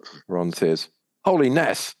 Ron says, holy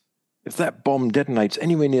Nass, if that bomb detonates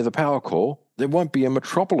anywhere near the power core, there won't be a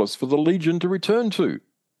metropolis for the Legion to return to.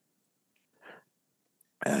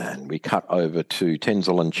 And we cut over to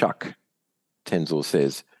Tenzel and Chuck. Tenzel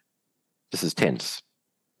says, this is tense.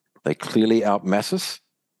 They clearly outmass us,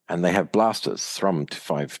 and they have blasters, Thrum to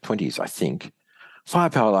 520s, I think.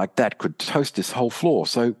 Firepower like that could toast this whole floor,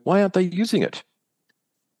 so why aren't they using it?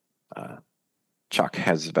 Chuck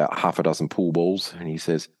has about half a dozen pool balls, and he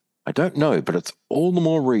says, I don't know, but it's all the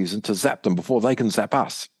more reason to zap them before they can zap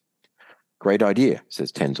us. Great idea,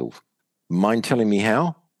 says Tenzel. Mind telling me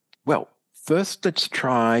how? Well, first let's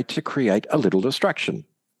try to create a little distraction.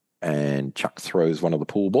 And Chuck throws one of the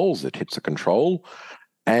pool balls. It hits a control.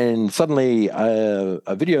 And suddenly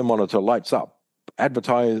a video monitor lights up,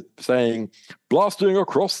 saying, blasting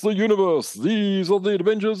across the universe. These are the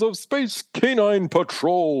adventures of Space Canine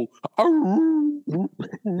Patrol.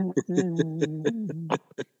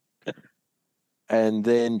 And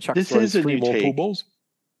then Chuck throws 3 more pool balls.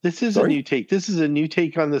 This is a new take. This is a new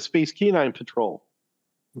take on the Space Canine Patrol.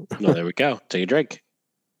 No, there we go. Take a drink.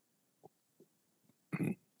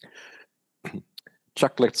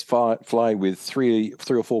 Chuck lets fly with three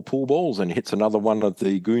or four pool balls and hits another one of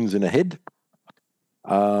the goons in the head.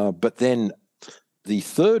 But then the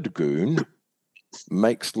third goon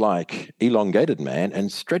makes like elongated man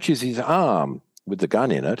and stretches his arm with the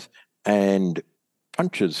gun in it and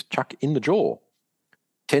punches Chuck in the jaw.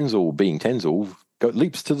 Tenzel, being Tenzel,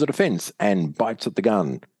 leaps to the defense and bites at the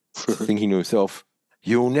gun, thinking to himself,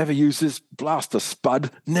 you'll never use this blaster,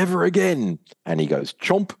 Spud, never again. And he goes,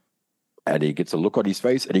 chomp, and he gets a look on his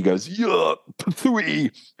face, and he goes, yeah,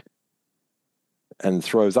 pathui, and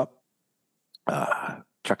throws up.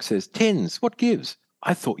 Chuck says, Tens, what gives?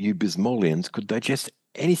 I thought you Bismolians could digest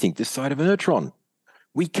anything this side of an Ertron.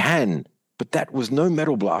 We can, but that was no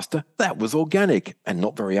metal blaster. That was organic, and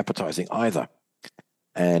not very appetizing either.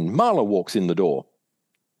 And Marla walks in the door.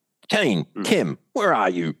 Kane, Kim, where are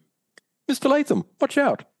you? Mr. Latham, watch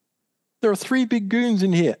out. There are 3 big goons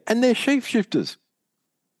in here, and they're shapeshifters.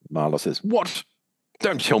 Marla says, "What?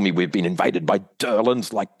 Don't tell me we've been invaded by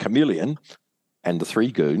Derlins like Chameleon." And the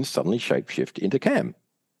three goons suddenly shapeshift into Cam.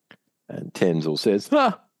 And Tenzil says,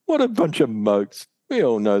 what a bunch of mokes. We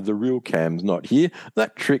all know the real Cam's not here.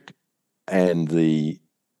 That trick. And the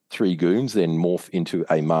three goons then morph into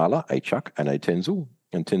a Marla, a Chuck, and a Tenzil.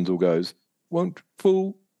 And Tenzil goes, "Won't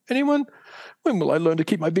fool anyone? When will I learn to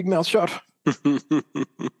keep my big mouth shut?"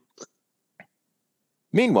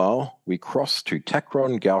 Meanwhile, we cross to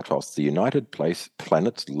Takron Gautos, the United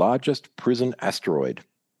Planet's largest prison asteroid.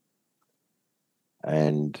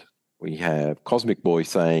 And we have Cosmic Boy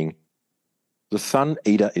saying, "The Sun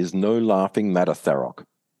Eater is no laughing matter, Tharok.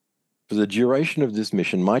 For the duration of this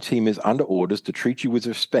mission, my team is under orders to treat you with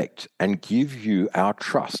respect and give you our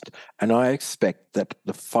trust, and I expect that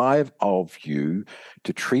the 5 of you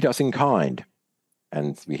to treat us in kind."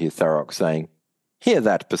 And we hear Tharok saying, "Hear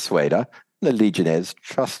that, Persuader? The Legionnaires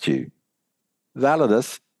trust you.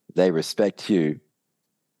 Validus, they respect you.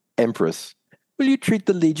 Empress, will you treat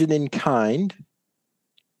the Legion in kind?"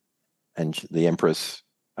 And the Empress,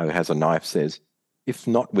 who has a knife, says, "If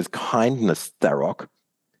not with kindness, Tharok."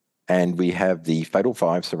 And we have the Fatal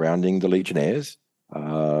 5 surrounding the Legionnaires.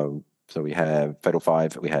 So we have Fatal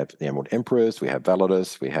 5, we have the Emerald Empress, we have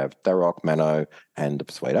Validus, we have Tharok, Mano, and the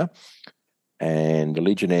Persuader. And the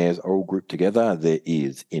Legionnaires are all grouped together. There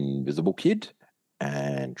is Invisible Kid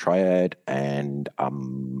and Triad and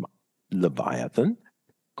Leviathan,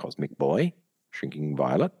 Cosmic Boy, Shrinking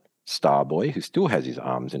Violet, Starboy, who still has his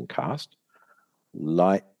arms in cast,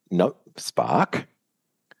 Spark,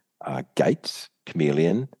 Gates,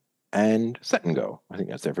 Chameleon, and Satin Girl. I think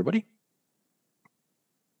that's everybody.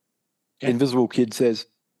 Yeah. Invisible Kid says,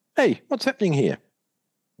 "Hey, what's happening here?"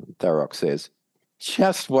 Tharok says,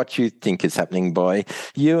 "Just what you think is happening, boy.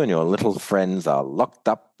 You and your little friends are locked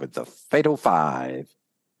up with the Fatal 5.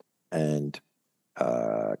 And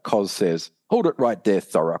Cos says, "Hold it right there,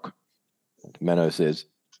 Tharok." And Mano says,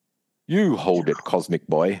 "You hold it, Cosmic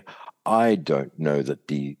Boy. I don't know that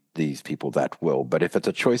these people that well, but if it's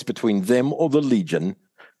a choice between them or the Legion,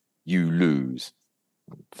 you lose."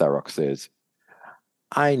 Tharok says,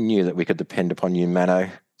 "I knew that we could depend upon you,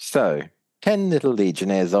 Mano. So, 10 little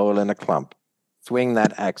Legionnaires all in a clump. Swing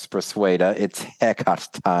that axe, Persuader. It's haircut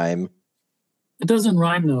time." It doesn't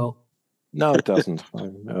rhyme, though. No, it doesn't.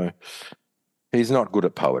 No. He's not good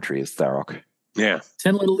at poetry, is Tharok. Yeah.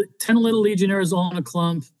 10 little Legionnaires all in a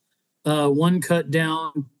clump. One cut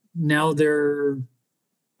down. Now they're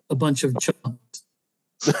a bunch of chumps.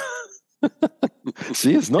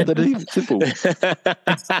 See, it's not that even simple.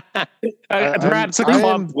 Perhaps a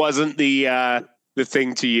clump wasn't the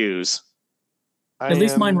thing to use. At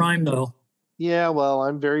least mine rhymed, though. Yeah, well,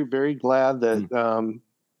 I'm very, very glad that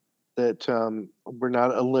we're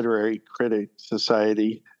not a literary critic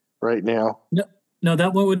society right now. No,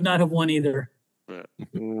 that one would not have won either.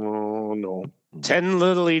 No. 10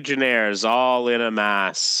 little Legionnaires all in a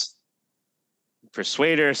mass.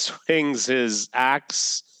 Persuader swings his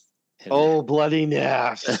axe. Oh, bloody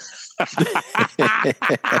nass.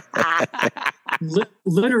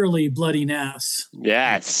 Literally bloody nass.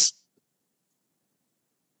 Yes.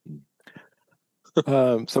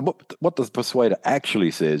 So what the Persuader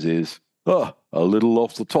actually says is, "Oh, a little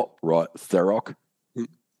off the top, right, Tharok?"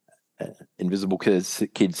 Invisible Kid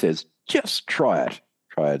says, "Just try it."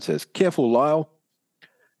 Triad says, "Careful, Lyle."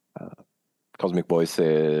 Cosmic Boy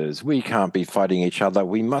says, "We can't be fighting each other.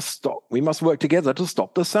 We must work together to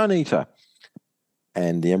stop the Sun Eater."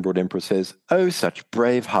 And the Emerald Emperor says, "Oh, such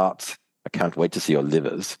brave hearts. I can't wait to see your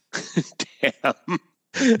livers." Damn.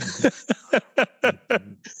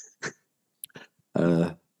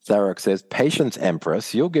 Tharok says, "Patience,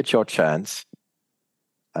 Empress. You'll get your chance."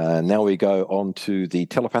 Now we go on to the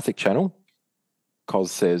telepathic channel.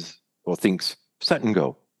 Cos says, or thinks, "Satin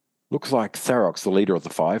Girl. Looks like Tharok's the leader of the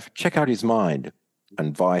 5. Check out his mind."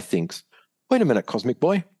 And Vi thinks, "Wait a minute, Cosmic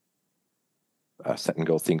Boy." Satin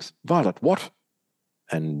Girl thinks, "Violet, what?"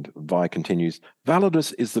 And Vi continues,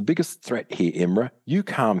 "Validus is the biggest threat here, Imra. You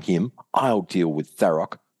calm him. I'll deal with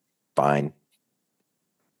Tharok." "Fine."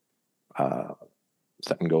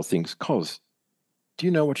 Satin Girl thinks, "Cos, do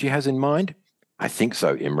you know what she has in mind?" "I think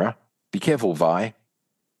so, Imra. Be careful, Vi."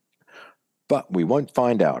 But we won't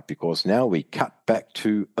find out, because now we cut back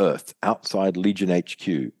to Earth outside Legion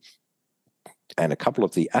HQ. And a couple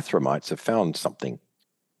of the Athramites have found something.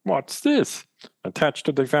 "What's this? Attached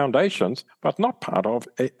to the foundations, but not part of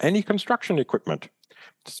any construction equipment.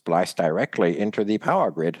 Spliced directly into the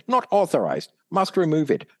power grid. Not authorized. Must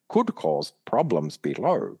remove it. Could cause problems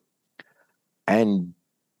below." And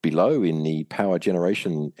below in the power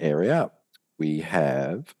generation area, we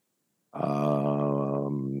have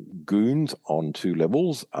goons on 2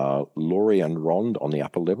 levels, Laurie and Rond on the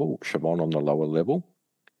upper level, Siobhan on the lower level.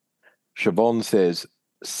 Siobhan says,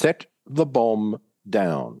 set the bomb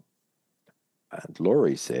down. And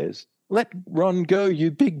Laurie says, let Ron go,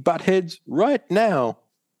 you big buttheads, right now.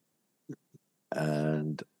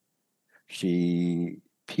 And she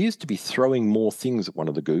appears to be throwing more things at one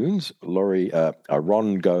of the goons.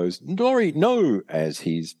 Ron goes, Laurie, no, as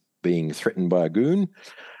he's being threatened by a goon.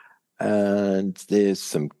 And there's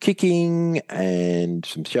some kicking and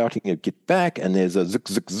some shouting of get back, and there's a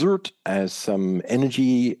zuk zuk zurt as some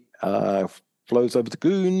energy flows over the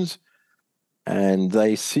goons, and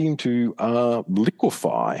they seem to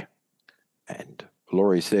liquefy. And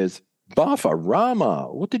Laurie says, Bafa Rama,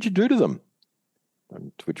 what did you do to them?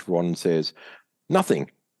 And to which Ron says, nothing.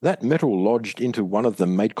 That metal lodged into one of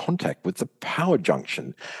them made contact with the power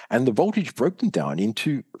junction, and the voltage broke them down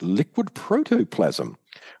into liquid protoplasm,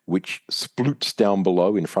 which sploots down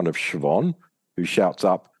below in front of Siobhan, who shouts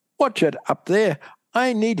up, watch it up there.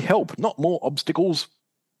 I need help, not more obstacles.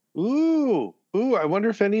 Ooh, I wonder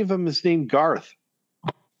if any of them is named Garth.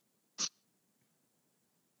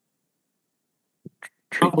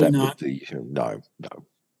 Probably not. No.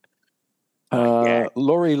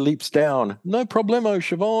 Laurie leaps down. No problemo,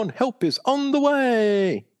 Siobhan. Help is on the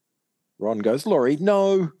way. Ron goes, Laurie,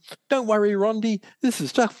 no. Don't worry, Rondi. This is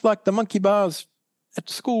stuff like the monkey bars at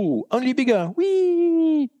school, only bigger.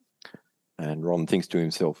 Whee! And Ron thinks to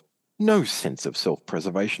himself, no sense of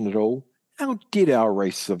self-preservation at all. How did our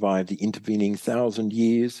race survive the intervening 1,000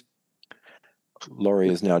 years? Laurie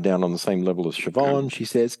is now down on the same level as Siobhan. She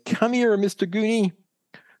says, come here, Mr. Goonie.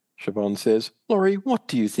 Siobhan says, Laurie, what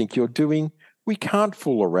do you think you're doing? We can't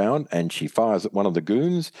fool around. And she fires at one of the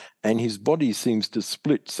goons, and his body seems to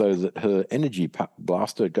split so that her energy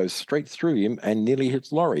blaster goes straight through him and nearly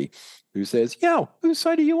hits Laurie, who says, yo, whose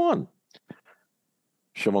side are you on?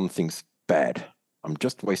 Siobhan thinks, bad. I'm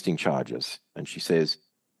just wasting charges. And she says,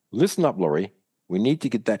 listen up, Laurie. We need to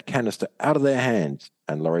get that canister out of their hands.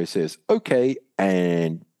 And Laurie says, okay,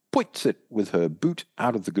 and points it with her boot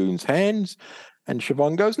out of the goon's hands. And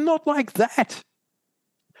Siobhan goes, not like that.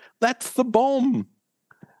 That's the bomb.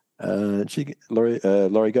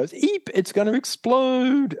 Laurie goes, eep, it's going to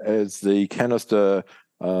explode, as the canister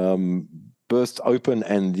bursts open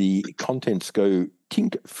and the contents go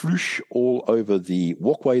tink floosh all over the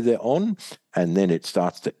walkway they're on, and then it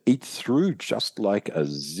starts to eat through just like a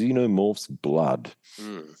xenomorph's blood.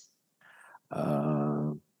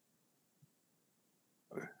 I'm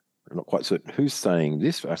not quite certain who's saying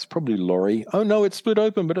this. That's probably Laurie. Oh no, it's split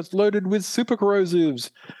open, but it's loaded with super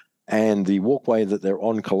corrosives. And the walkway that they're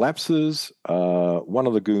on collapses. One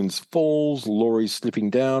of the goons falls. Laurie's slipping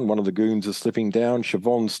down. One of the goons is slipping down.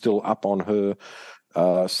 Siobhan's still up on her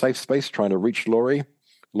safe space trying to reach Laurie.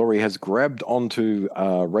 Laurie has grabbed onto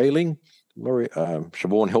railing.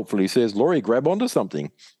 Siobhan helpfully says, Laurie, grab onto something.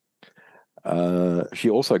 She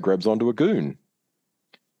also grabs onto a goon.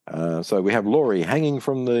 So we have Laurie hanging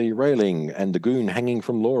from the railing and the goon hanging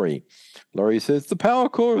from Laurie. Laurie says, the power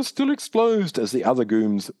core is still exposed, as the other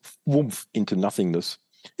goons woof into nothingness.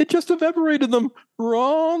 It just evaporated them.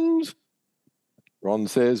 Ron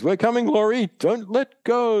says, we're coming, Laurie. Don't let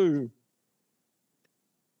go.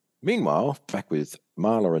 Meanwhile, back with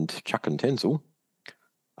Marla and Chuck and Tenzel,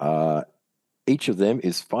 each of them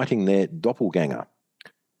is fighting their doppelganger.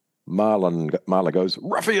 Marla goes,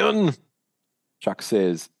 ruffian! Chuck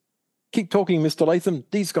says, keep talking, Mr. Latham.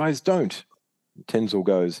 These guys don't. Tenzel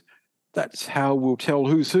goes, that's how we'll tell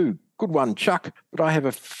who's who. Good one, Chuck, but I have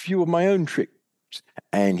a few of my own tricks.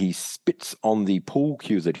 And he spits on the pool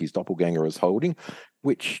cue that his doppelganger is holding,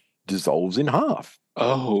 which dissolves in half.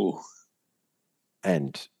 Oh.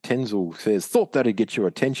 And Tenzel says, thought that'd get your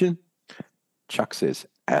attention. Chuck says,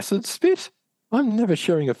 acid spit? I'm never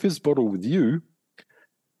sharing a fizz bottle with you.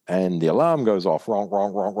 And the alarm goes off.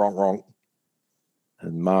 Wrong.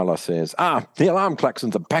 And Marla says, the alarm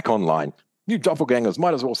klaxons are back online. You doppelgangers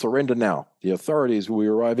might as well surrender now. The authorities will be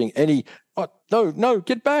arriving any... Oh, no,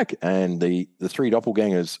 get back. And the 3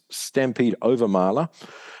 doppelgangers stampede over Marla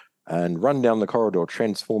and run down the corridor,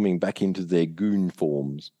 transforming back into their goon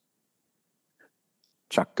forms.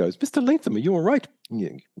 Chuck goes, Mr. Latham, are you all right?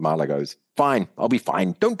 Marla goes, fine, I'll be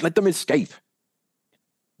fine. Don't let them escape.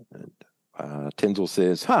 And Tenzel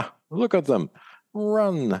says, look at them.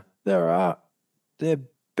 Run. They're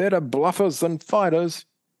better bluffers than fighters.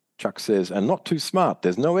 Chuck says, and not too smart.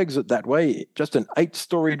 There's no exit that way, just an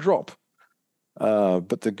 8-story drop.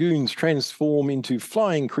 But the goons transform into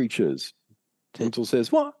flying creatures. Tenzel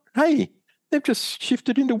says, what? Hey, they've just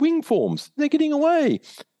shifted into wing forms. They're getting away.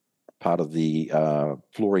 Part of the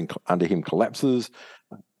flooring under him collapses.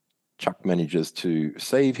 Chuck manages to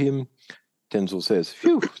save him. Denzel says,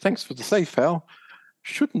 "Phew, thanks for the save, pal.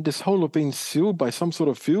 Shouldn't this hole have been sealed by some sort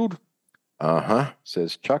of field?" "Uh-huh,"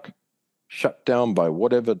 says Chuck. "Shut down by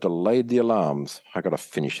whatever delayed the alarms. I got to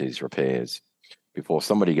finish these repairs before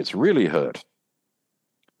somebody gets really hurt."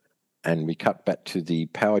 And we cut back to the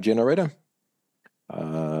power generator.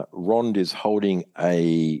 Rond is holding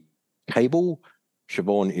a cable.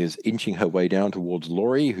 Siobhan is inching her way down towards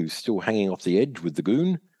Laurie, who's still hanging off the edge with the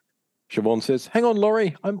goon. Siobhan says, "Hang on,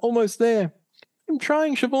 Laurie, I'm almost there." "I'm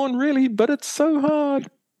trying, Siobhan, really, but it's so hard."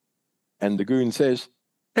 And the goon says,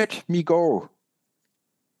 "Let me go."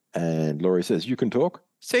 And Laurie says, "You can talk."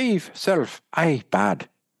 "Save self, I bad.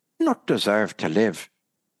 Not deserve to live."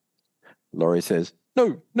 Laurie says,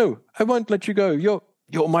 No, I won't let you go.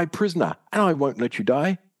 You're my prisoner, and I won't let you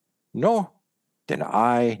die." "No, then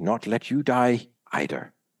I not let you die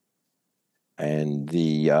either." And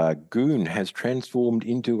the goon has transformed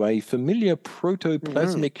into a familiar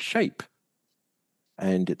protoplasmic shape,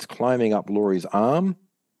 and it's climbing up Laurie's arm.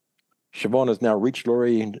 Siobhan has now reached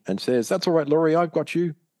Laurie and says, "That's all right, Laurie, I've got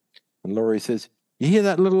you." And Laurie says, "You hear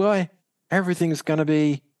that, little guy? Everything's going to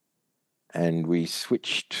be..." And we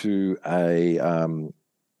switch to a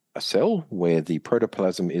cell where the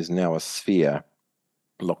protoplasm is now a sphere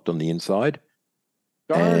locked on the inside.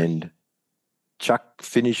 And Chuck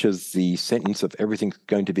finishes the sentence of "everything's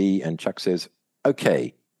going to be," and Chuck says,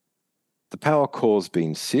 "Okay, the power core's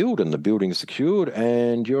been sealed and the building secured,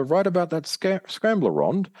 and you're right about that scrambler,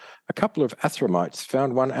 Rond. A couple of Athramites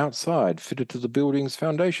found one outside, fitted to the building's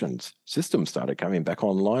foundations. System started coming back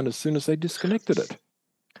online as soon as they disconnected it."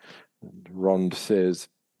 And Rond says,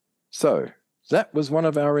 "So, that was one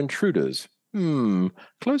of our intruders.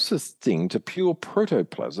 Closest thing to pure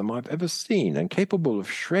protoplasm I've ever seen, and capable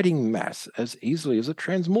of shredding mass as easily as it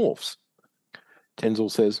transmorphs." Denzel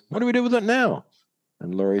says, "What do we do with it now?"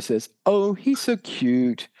 And Laurie says, "Oh, he's so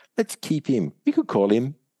cute. Let's keep him. We could call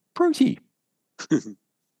him Proty."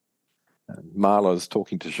 Marla's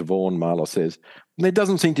talking to Siobhan. Marla says, "There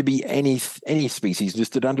doesn't seem to be any species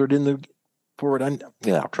listed under it in the... for it.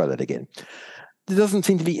 I'll try that again. There doesn't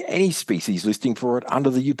seem to be any species listing for it under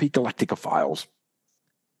the UP Galactica files."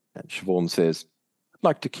 And Siobhan says, "I'd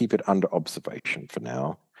like to keep it under observation for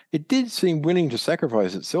now. It did seem willing to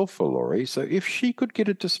sacrifice itself for Laurie, so if she could get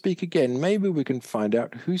it to speak again, maybe we can find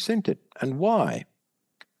out who sent it and why."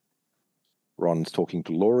 Ron's talking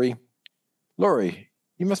to Laurie. "Laurie,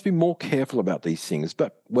 you must be more careful about these things,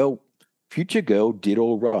 but, well, Future Girl did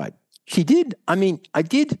all right." "She did? I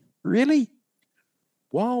did? Really?"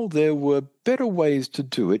 "While there were better ways to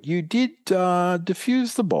do it, you did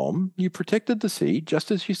defuse the bomb. You protected the seed,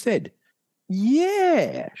 just as you said."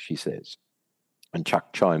 "Yeah," she says. And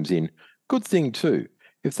Chuck chimes in, "Good thing, too.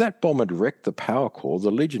 If that bomb had wrecked the power core,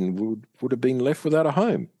 the Legion would have been left without a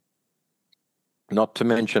home. Not to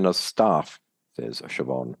mention a staff," says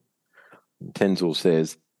Siobhan. And Denzel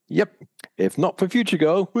says, "Yep, if not for Future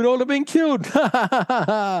Girl, we'd all have been killed."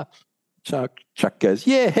 Chuck goes,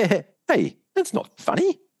 "Yeah, hey, that's not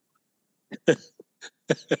funny."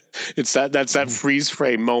 That's that freeze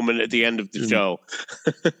frame moment at the end of the show.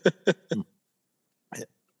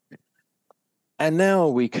 And now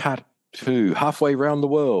we cut to halfway round the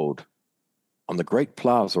world. On the Great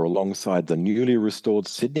Plaza alongside the newly restored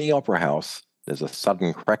Sydney Opera House, there's a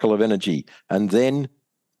sudden crackle of energy, and then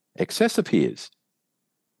Excess appears.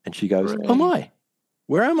 And she goes, "Oh my,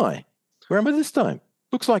 where am I? Where am I this time?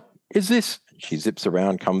 Looks like, is this..." She zips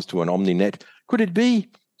around, comes to an OmniNet. "Could it be?"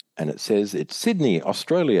 And it says it's Sydney,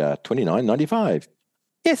 Australia, 29.95.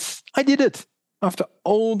 "Yes, I did it. After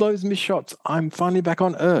all those missed shots, I'm finally back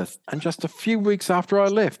on Earth, and just a few weeks after I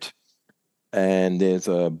left." And there's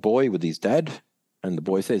a boy with his dad, and the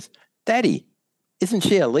boy says, "Daddy, isn't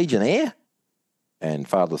she a Legionnaire?" And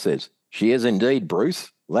father says, "She is indeed,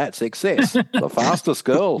 Bruce. That's Excess, the fastest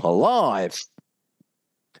girl alive."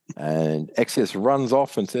 And Excess runs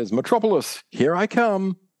off and says, "Metropolis, here I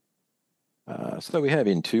come." So we have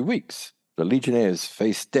in 2 weeks, the Legionnaires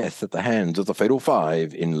face death at the hands of the Fatal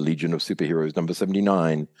Five in Legion of Superheroes number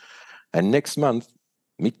 79. And next month,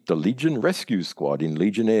 meet the Legion Rescue Squad in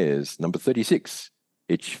Legionnaires number 36.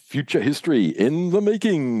 It's future history in the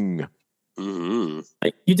making. You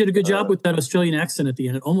did a good job with that Australian accent at the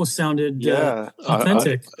end. It almost sounded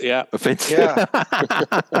authentic. Offensive. Yeah.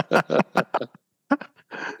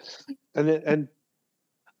 And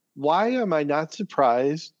why am I not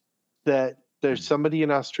surprised that there's somebody in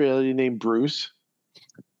Australia named Bruce?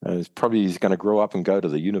 He's probably going to grow up and go to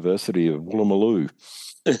the University of Woolloomooloo.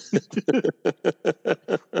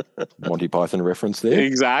 Monty Python reference there.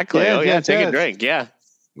 Exactly. Yeah, take a drink. Yeah.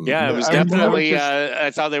 Yeah, it was I mean, definitely. just-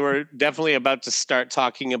 I thought they were definitely about to start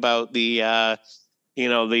talking about the,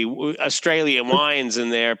 the Australian wines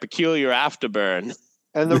and their peculiar afterburn.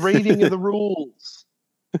 and the rating of the rules.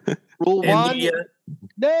 Rule And one, the,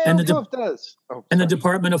 no and the de- koftas. Oh, and the sorry.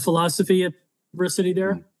 Department of Philosophy at University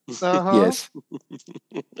there. Uh-huh. Yes.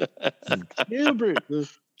 You,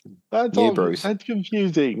 Bruce. That's Yeah, all. Bruce. That's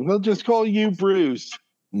confusing. They'll just call you Bruce.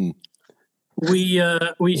 We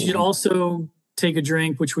should also take a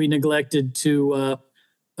drink, which we neglected to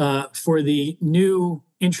for the new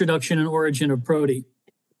introduction and origin of Prody.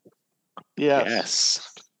 Yes.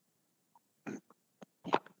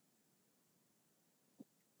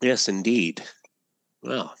 Yes, indeed.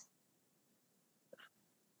 Well,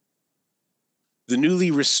 the newly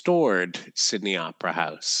restored Sydney Opera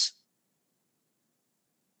House.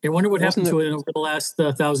 I wonder what happened Wasn't to it over the last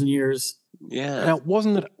 1,000 years. Yeah. Now,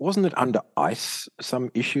 wasn't it under ice some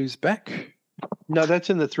issues back? No, that's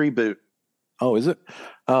in the 3 boot. Oh, is it?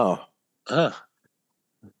 Oh, Huh.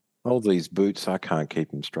 all these boots, I can't keep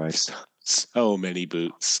them straight. So many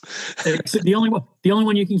boots. Except the only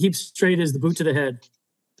one you can keep straight is the boot to the head.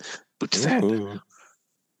 Boot to the head. Ooh.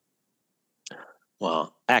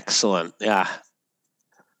 Well, excellent. Yeah.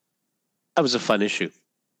 That was a fun issue.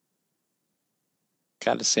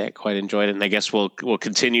 Got to say, I quite enjoyed it, and I guess we'll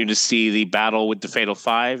continue to see the battle with the Fatal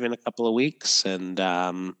Five in a couple of weeks. And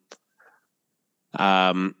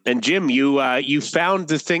Jim, you found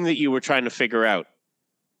the thing that you were trying to figure out.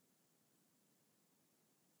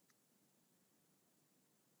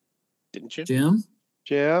 Didn't you?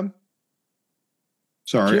 Jim?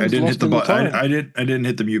 Sorry, I Jim's didn't hit lost the in the button. time. I didn't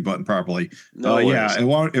hit the mute button properly. No worries. It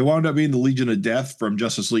wound up being the Legion of Death from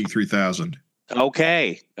Justice League 3000.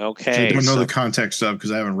 Okay. Which I don't know the context of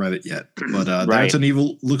because I haven't read it yet. But that's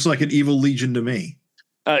looks like an evil legion to me.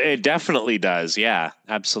 It definitely does. Yeah,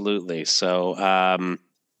 absolutely. So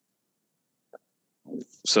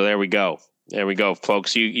there we go. There we go,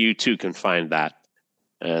 folks. You too can find that.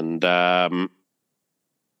 And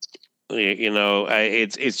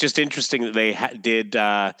it's just interesting that they did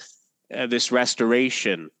this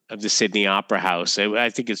restoration of the Sydney Opera House. I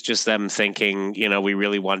think it's just them thinking, we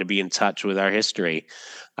really want to be in touch with our history,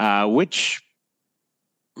 which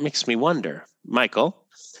makes me wonder, Michael,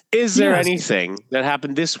 is there anything that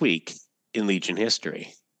happened this week in Legion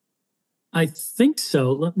history? I think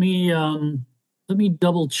so. Let me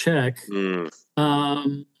double check.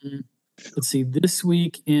 Let's see. This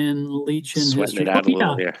week in Legion Sweating history. it out a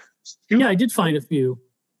little here. Yeah, I did find a few.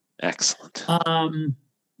 Excellent.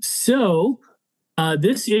 So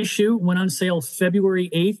this issue went on sale February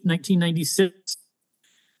 8th, 1996,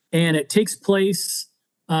 and it takes place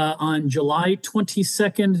on July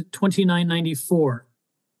 22nd, 2994.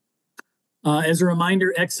 As a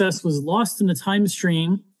reminder, Excess was lost in the time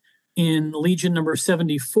stream in Legion number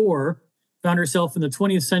 74, found herself in the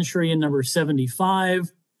 20th century in number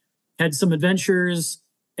 75, had some adventures,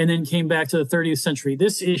 and then came back to the 30th century.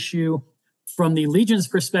 This issue, from the Legion's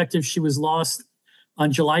perspective, she was lost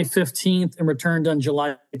on July 15th and returned on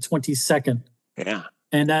July 22nd. Yeah.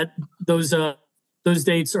 And those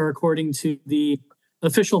dates are according to the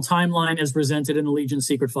official timeline as presented in the Legion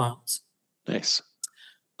Secret Files. Nice.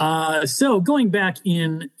 So going back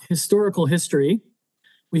in historical history,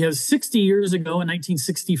 we have 60 years ago in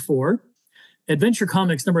 1964, Adventure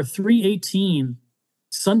Comics number 318,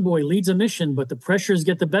 Sunboy leads a mission, but the pressures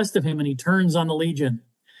get the best of him and he turns on the Legion.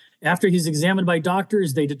 After he's examined by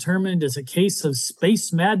doctors, they determined it's a case of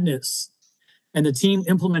space madness, and the team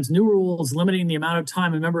implements new rules limiting the amount of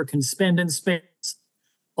time a member can spend in space.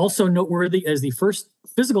 Also noteworthy as the first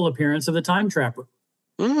physical appearance of the Time Trapper.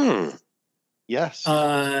 Yes.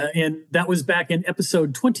 And that was back in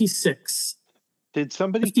episode 26. Did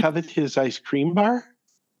somebody covet his ice cream bar?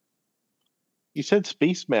 You said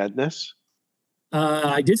space madness.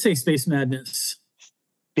 I did say space madness.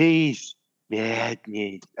 Space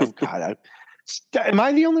madness. Oh, God. Am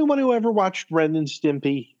I the only one who ever watched Ren and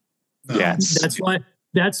Stimpy? Yes. That's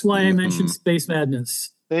why I mentioned space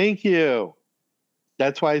madness. Thank you.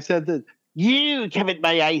 That's why I said that. You covet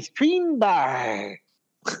my ice cream bar.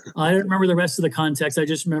 I don't remember the rest of the context. I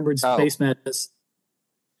just remembered space madness.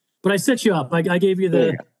 But I set you up. I gave you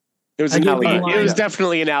the... It was, it was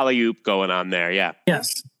definitely an alley-oop going on there, yeah.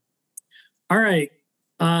 Yes. All right.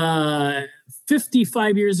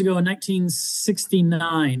 55 years ago in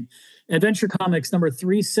 1969, Adventure Comics number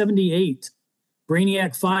 378,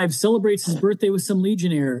 Brainiac 5 celebrates his birthday with some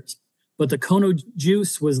Legionnaires, but the Kono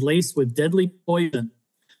juice was laced with deadly poison.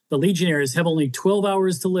 The Legionnaires have only 12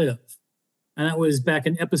 hours to live. And that was back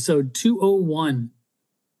in episode 201.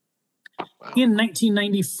 Wow. In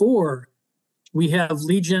 1994, we have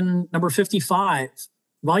Legion number 55,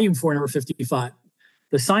 Volume 4, number 55.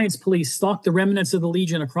 The science police stalk the remnants of the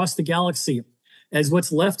Legion across the galaxy as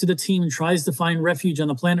what's left of the team tries to find refuge on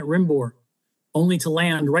the planet Rimbor, only to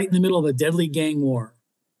land right in the middle of a deadly gang war.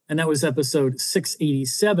 And that was episode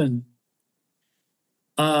 687.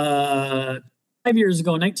 5 years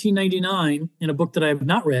ago, 1999, in a book that I have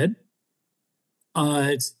not read,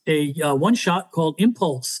 it's a one-shot called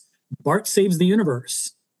Impulse, Bart Saves the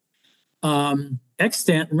Universe.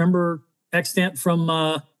 Extant, remember Extant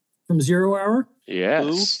from Zero Hour?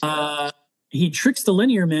 Yes. He tricks the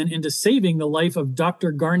Linear Men into saving the life of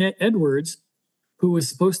Dr. Garnett Edwards, who was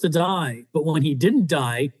supposed to die. But when he didn't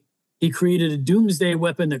die, he created a doomsday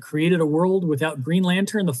weapon that created a world without Green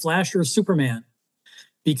Lantern, the Flash, or Superman.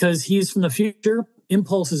 Because he's from the future,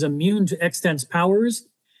 Impulse is immune to Extant's powers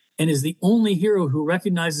and is the only hero who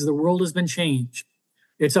recognizes the world has been changed.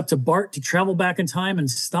 It's up to Bart to travel back in time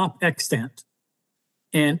and stop Extant.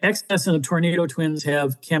 And Extant and the Tornado Twins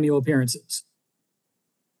have cameo appearances.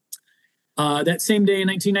 That same day in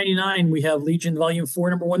 1999, we have Legion Volume 4,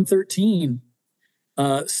 number 113.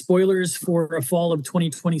 Spoilers for a fall of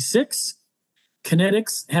 2026.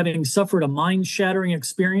 Kinetics, having suffered a mind-shattering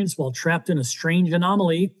experience while trapped in a strange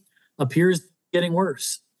anomaly, appears getting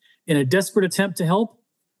worse. In a desperate attempt to help,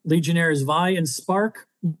 Legionnaires Vi and Spark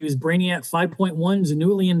use Brainiac 5.1's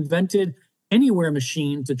newly invented Anywhere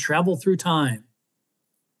machine to travel through time.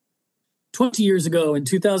 20 years ago, in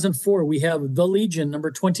 2004, we have The Legion, number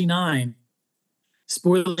 29.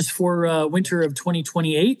 Spoilers for winter of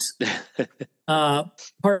 2028.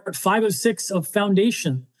 Part 5 of 6 of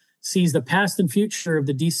Foundation sees the past and future of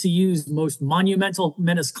the DCU's most monumental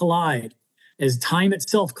menace collide as time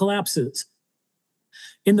itself collapses.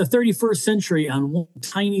 In the 31st century, on one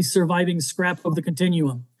tiny surviving scrap of the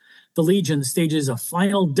continuum, the Legion stages a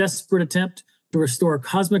final desperate attempt to restore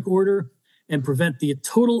cosmic order and prevent the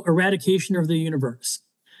total eradication of the universe.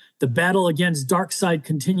 The battle against Darkseid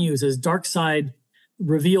continues as Darkseid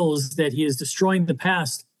reveals that he is destroying the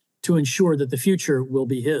past to ensure that the future will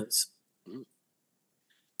be his.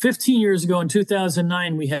 15 years ago in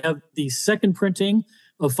 2009, we have the second printing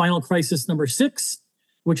of Final Crisis number 6,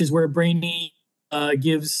 which is where Brainy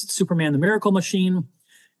gives Superman the Miracle Machine.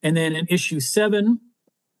 And then in issue 7,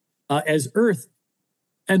 as Earth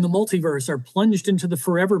and the multiverse are plunged into the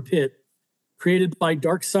forever pit created by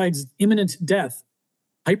Darkseid's imminent death,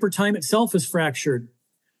 Hypertime itself is fractured,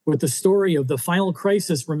 with the story of the Final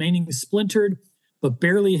Crisis remaining splintered but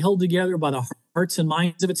barely held together by the hearts and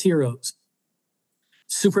minds of its heroes.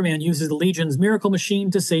 Superman uses the Legion's Miracle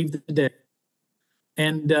Machine to save the day.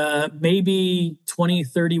 And maybe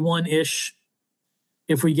 2031-ish,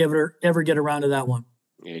 if we ever get around to that one.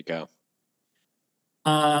 There you go.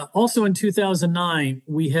 Also in 2009,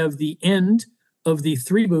 we have the end of the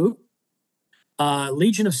 3-boot,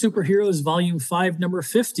 Legion of Superheroes, Volume 5, number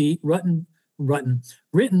 50, written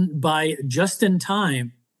by Just in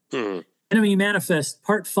Time. Enemy Manifest,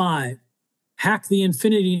 Part 5, Hack the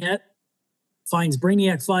Infinity Net, finds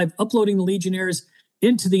Brainiac 5 uploading the Legionnaires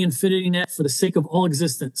into the Infinity Net for the sake of all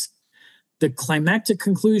existence. The climactic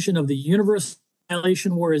conclusion of the Universal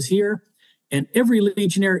Annihilation War is here, and every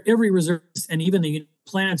Legionnaire, every reservist, and even the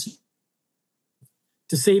planets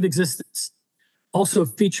to save existence. Also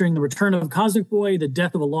featuring the return of Cosmic Boy, the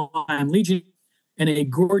death of a long-time Legion, and a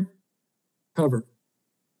gorgeous cover.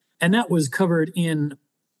 And that was covered in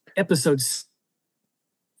episodes.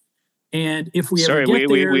 And if we Sorry, ever get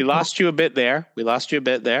there, we lost you a bit there.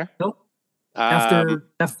 Nope. After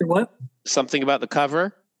what? Something about the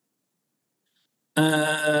cover.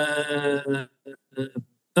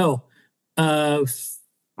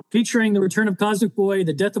 Featuring the return of Cosmic Boy,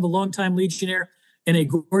 the death of a longtime Legionnaire, and a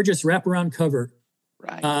gorgeous wraparound cover.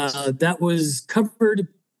 Right. That was covered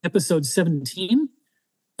episode 17.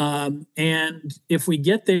 And if we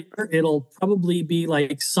get there, it'll probably be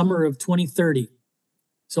like summer of 2030.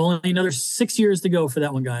 So only another 6 years to go for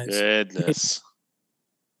that one, guys. Goodness.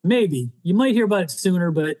 Maybe. You might hear about it sooner,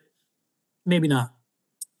 but maybe not.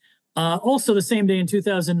 Also, the same day in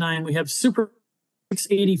 2009, we have Super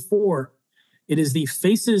 684. It is the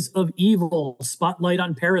Faces of Evil spotlight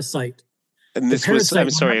on Parasite. And this was, I'm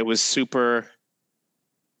sorry, it was Superman.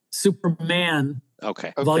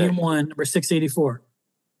 Okay. Volume 1, number 684.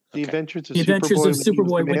 The Adventures of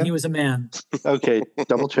Superboy when he was a man. Okay,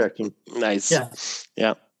 double checking. Nice.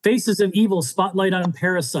 Yeah. Faces of Evil spotlight on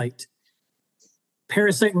Parasite.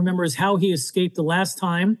 Parasite remembers how he escaped the last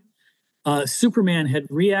time. Superman had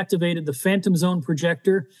reactivated the Phantom Zone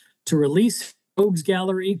projector to release Rogues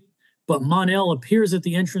Gallery, but Mon-El appears at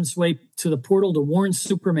the entranceway to the portal to warn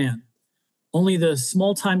Superman. Only the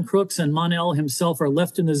small-time crooks and Mon-El himself are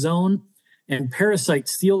left in the zone, and Parasite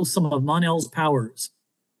steals some of Mon-El's powers.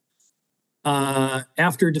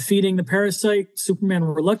 After defeating the parasite, Superman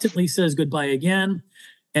reluctantly says goodbye again,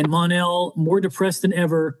 and Mon-El, more depressed than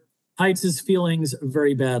ever, hides his feelings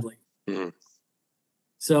very badly. Mm-hmm.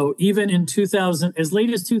 So even in 2000, as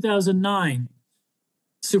late as 2009,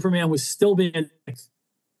 Superman was still being attacked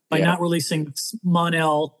by not releasing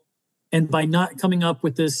Mon-El and by not coming up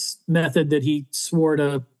with this method that he swore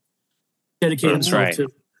to dedicate himself to.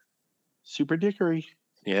 Super Dickory.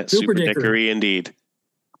 Yeah, Super Dickory indeed.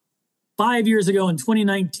 5 years ago in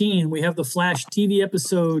 2019, we have the Flash TV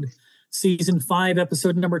episode, season 5,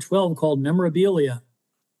 episode number 12, called Memorabilia.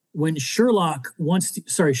 When Sherlock wants to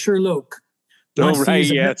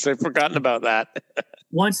Yes, I've forgotten about that.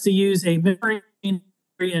 wants to use a memory in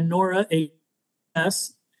Nora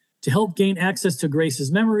AS to help gain access to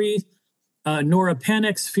Grace's memory. Nora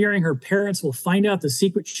panics, fearing her parents will find out the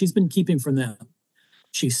secret she's been keeping from them.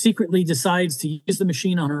 She secretly decides to use the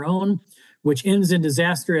machine on her own, which ends in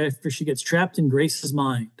disaster after she gets trapped in Grace's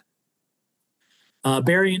mind.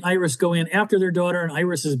 Barry and Iris go in after their daughter, and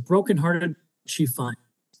Iris is brokenhearted. She finds.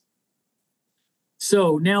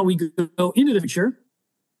 So now we go into the future,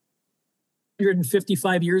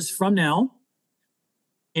 155 years from now,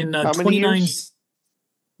 in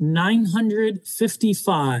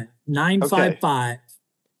 955. 955. Okay.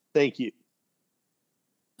 Thank you.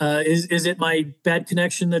 Is it my bad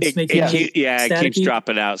connection that's making it keeps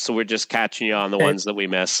dropping out, so we're just catching you on the ones that we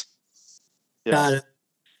miss. Got it.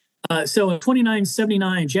 So in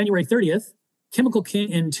 2979, January 30th, Chemical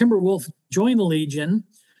King and Timberwolf join the Legion,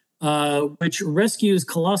 which rescues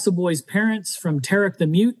Colossal Boy's parents from Tarek the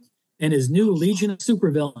Mute and his new Legion of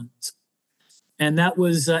Supervillains. And that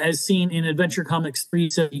was as seen in Adventure Comics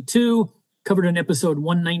 372, covered in episode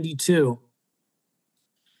 192.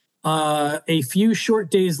 A few short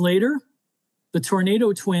days later, the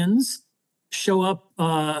Tornado Twins show up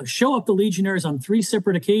the Legionnaires on 3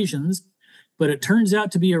 separate occasions, but it turns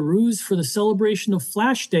out to be a ruse for the celebration of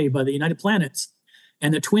Flash Day by the United Planets.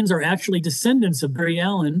 And the twins are actually descendants of Barry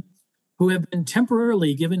Allen, who have been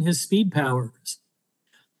temporarily given his speed powers,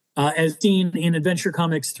 as seen in Adventure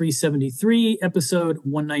Comics 373, episode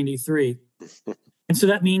 193. And so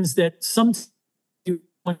that means that sometime in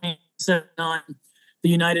 2079, the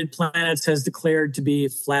United Planets has declared to be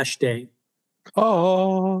Flash Day.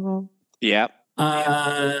 Oh. Yeah.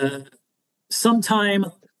 Sometime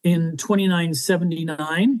in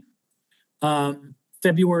 2979,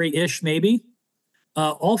 February-ish maybe,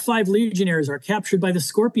 all 5 Legionnaires are captured by the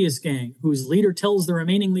Scorpius Gang, whose leader tells the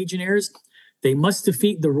remaining Legionnaires they must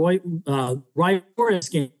defeat the Roy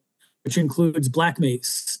Gang, which includes Black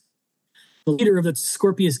Mace. The leader of the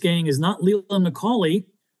Scorpius Gang is not Leland McCauley,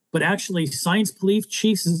 but actually Science Police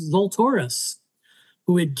Chief Zoltaurus,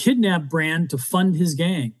 who had kidnapped Brand to fund his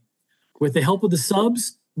gang. With the help of the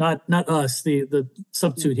subs, not us, the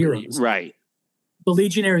substitute heroes. Right. The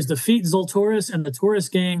Legionnaires defeat Zoltaurus, and the Taurus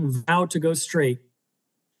gang vow to go straight.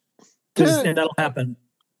 And that'll happen.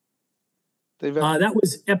 That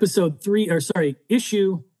was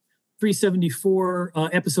issue 374,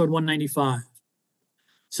 episode 195.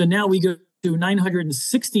 So now we go to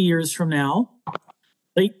 960 years from now,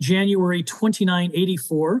 late January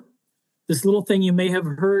 2984. This little thing you may have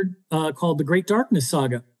heard called the Great Darkness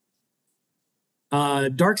Saga.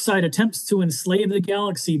 Darkseid attempts to enslave the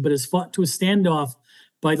galaxy, but is fought to a standoff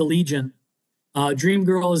by the Legion. Dream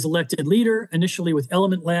Girl is elected leader, initially with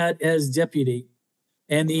Element Lad as deputy.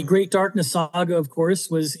 And the Great Darkness Saga, of course,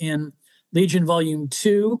 was in Legion Volume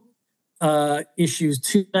 2, issues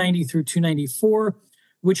 290 through 294,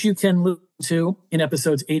 which you can listen to in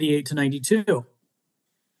episodes 88 to 92. The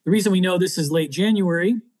reason we know this is late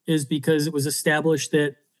January is because it was established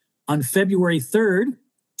that on February 3rd,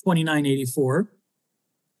 2984,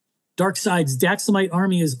 Darkseid's Daxamite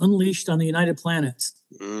army is unleashed on the United Planets.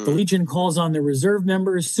 The Legion calls on the reserve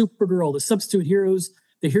members, Supergirl, the substitute heroes,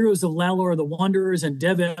 the heroes of Lalor, the Wanderers, and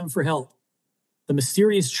Dev-Em for help. The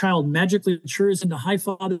mysterious child magically matures into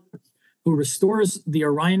Highfather, who restores the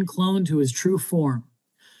Orion clone to his true form.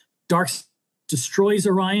 Darkseid destroys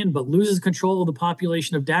Orion, but loses control of the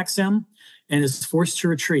population of Daxam and is forced to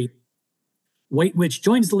retreat. White Witch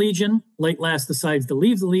joins the Legion. Light Lass decides to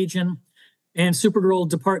leave the Legion. And Supergirl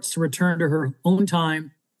departs to return to her own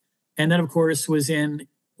time. And that, of course, was in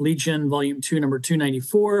Legion Volume 2, number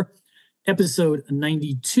 294, episode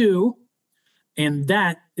 92. And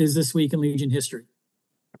that is This Week in Legion History.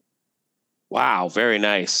 Wow, very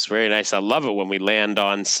nice. Very nice. I love it when we land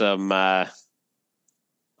on some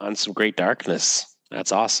Great Darkness.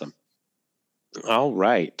 That's awesome. All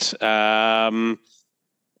right.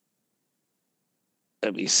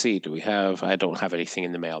 Let me see. I don't have anything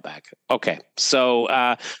in the mailbag. Okay. So,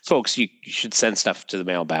 folks, you should send stuff to the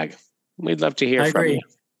mailbag. We'd love to hear I from agree.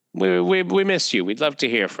 you. We miss you. We'd love to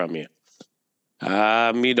hear from you.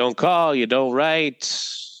 You don't call, you don't write.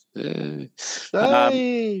 Hey,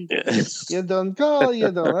 you don't call,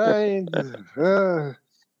 you don't write.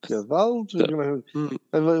 You vote.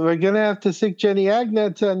 We're gonna have to stick Jenny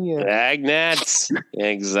Agnets on you. Agnets,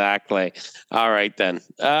 exactly. All right then.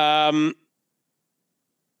 Well,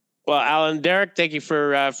 Alan, Derek, thank you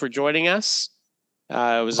for joining us.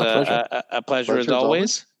 It was a pleasure as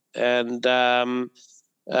always. And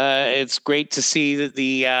it's great to see that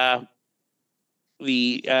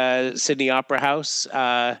the Sydney Opera House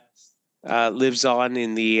lives on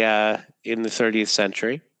in the 30th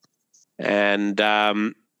century. And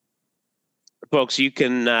folks, you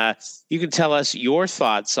can tell us your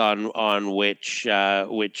thoughts on which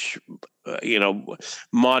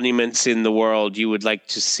monuments in the world you would like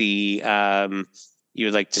to see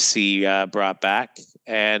brought back.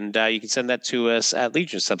 And you can send that to us at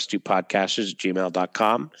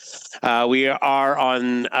legionsubstitutepodcasters@gmail.com. We are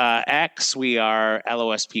on X. We are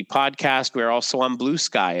LOSP Podcast. We're also on Blue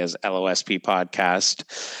Sky as LOSP Podcast.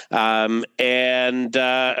 And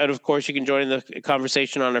of course, you can join the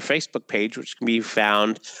conversation on our Facebook page, which can be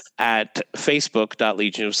found at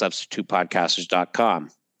facebook.legionofsubstitutepodcasters.com.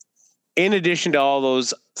 In addition to all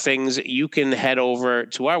those things, you can head over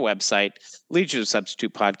to our website,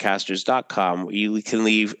 legionofsubstitutepodcasters.com. You can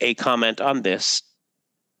leave a comment on this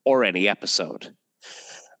or any episode.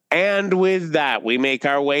 And with that, we make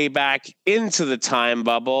our way back into the time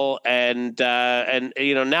bubble. And now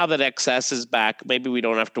that XS is back, maybe we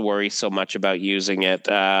don't have to worry so much about using it.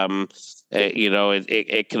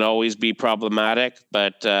 It can always be problematic,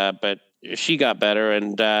 but she got better.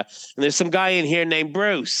 And there's some guy in here named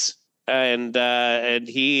Bruce. And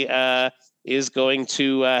he is going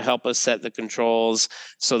to help us set the controls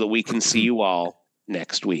so that we can see you all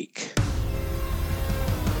next week.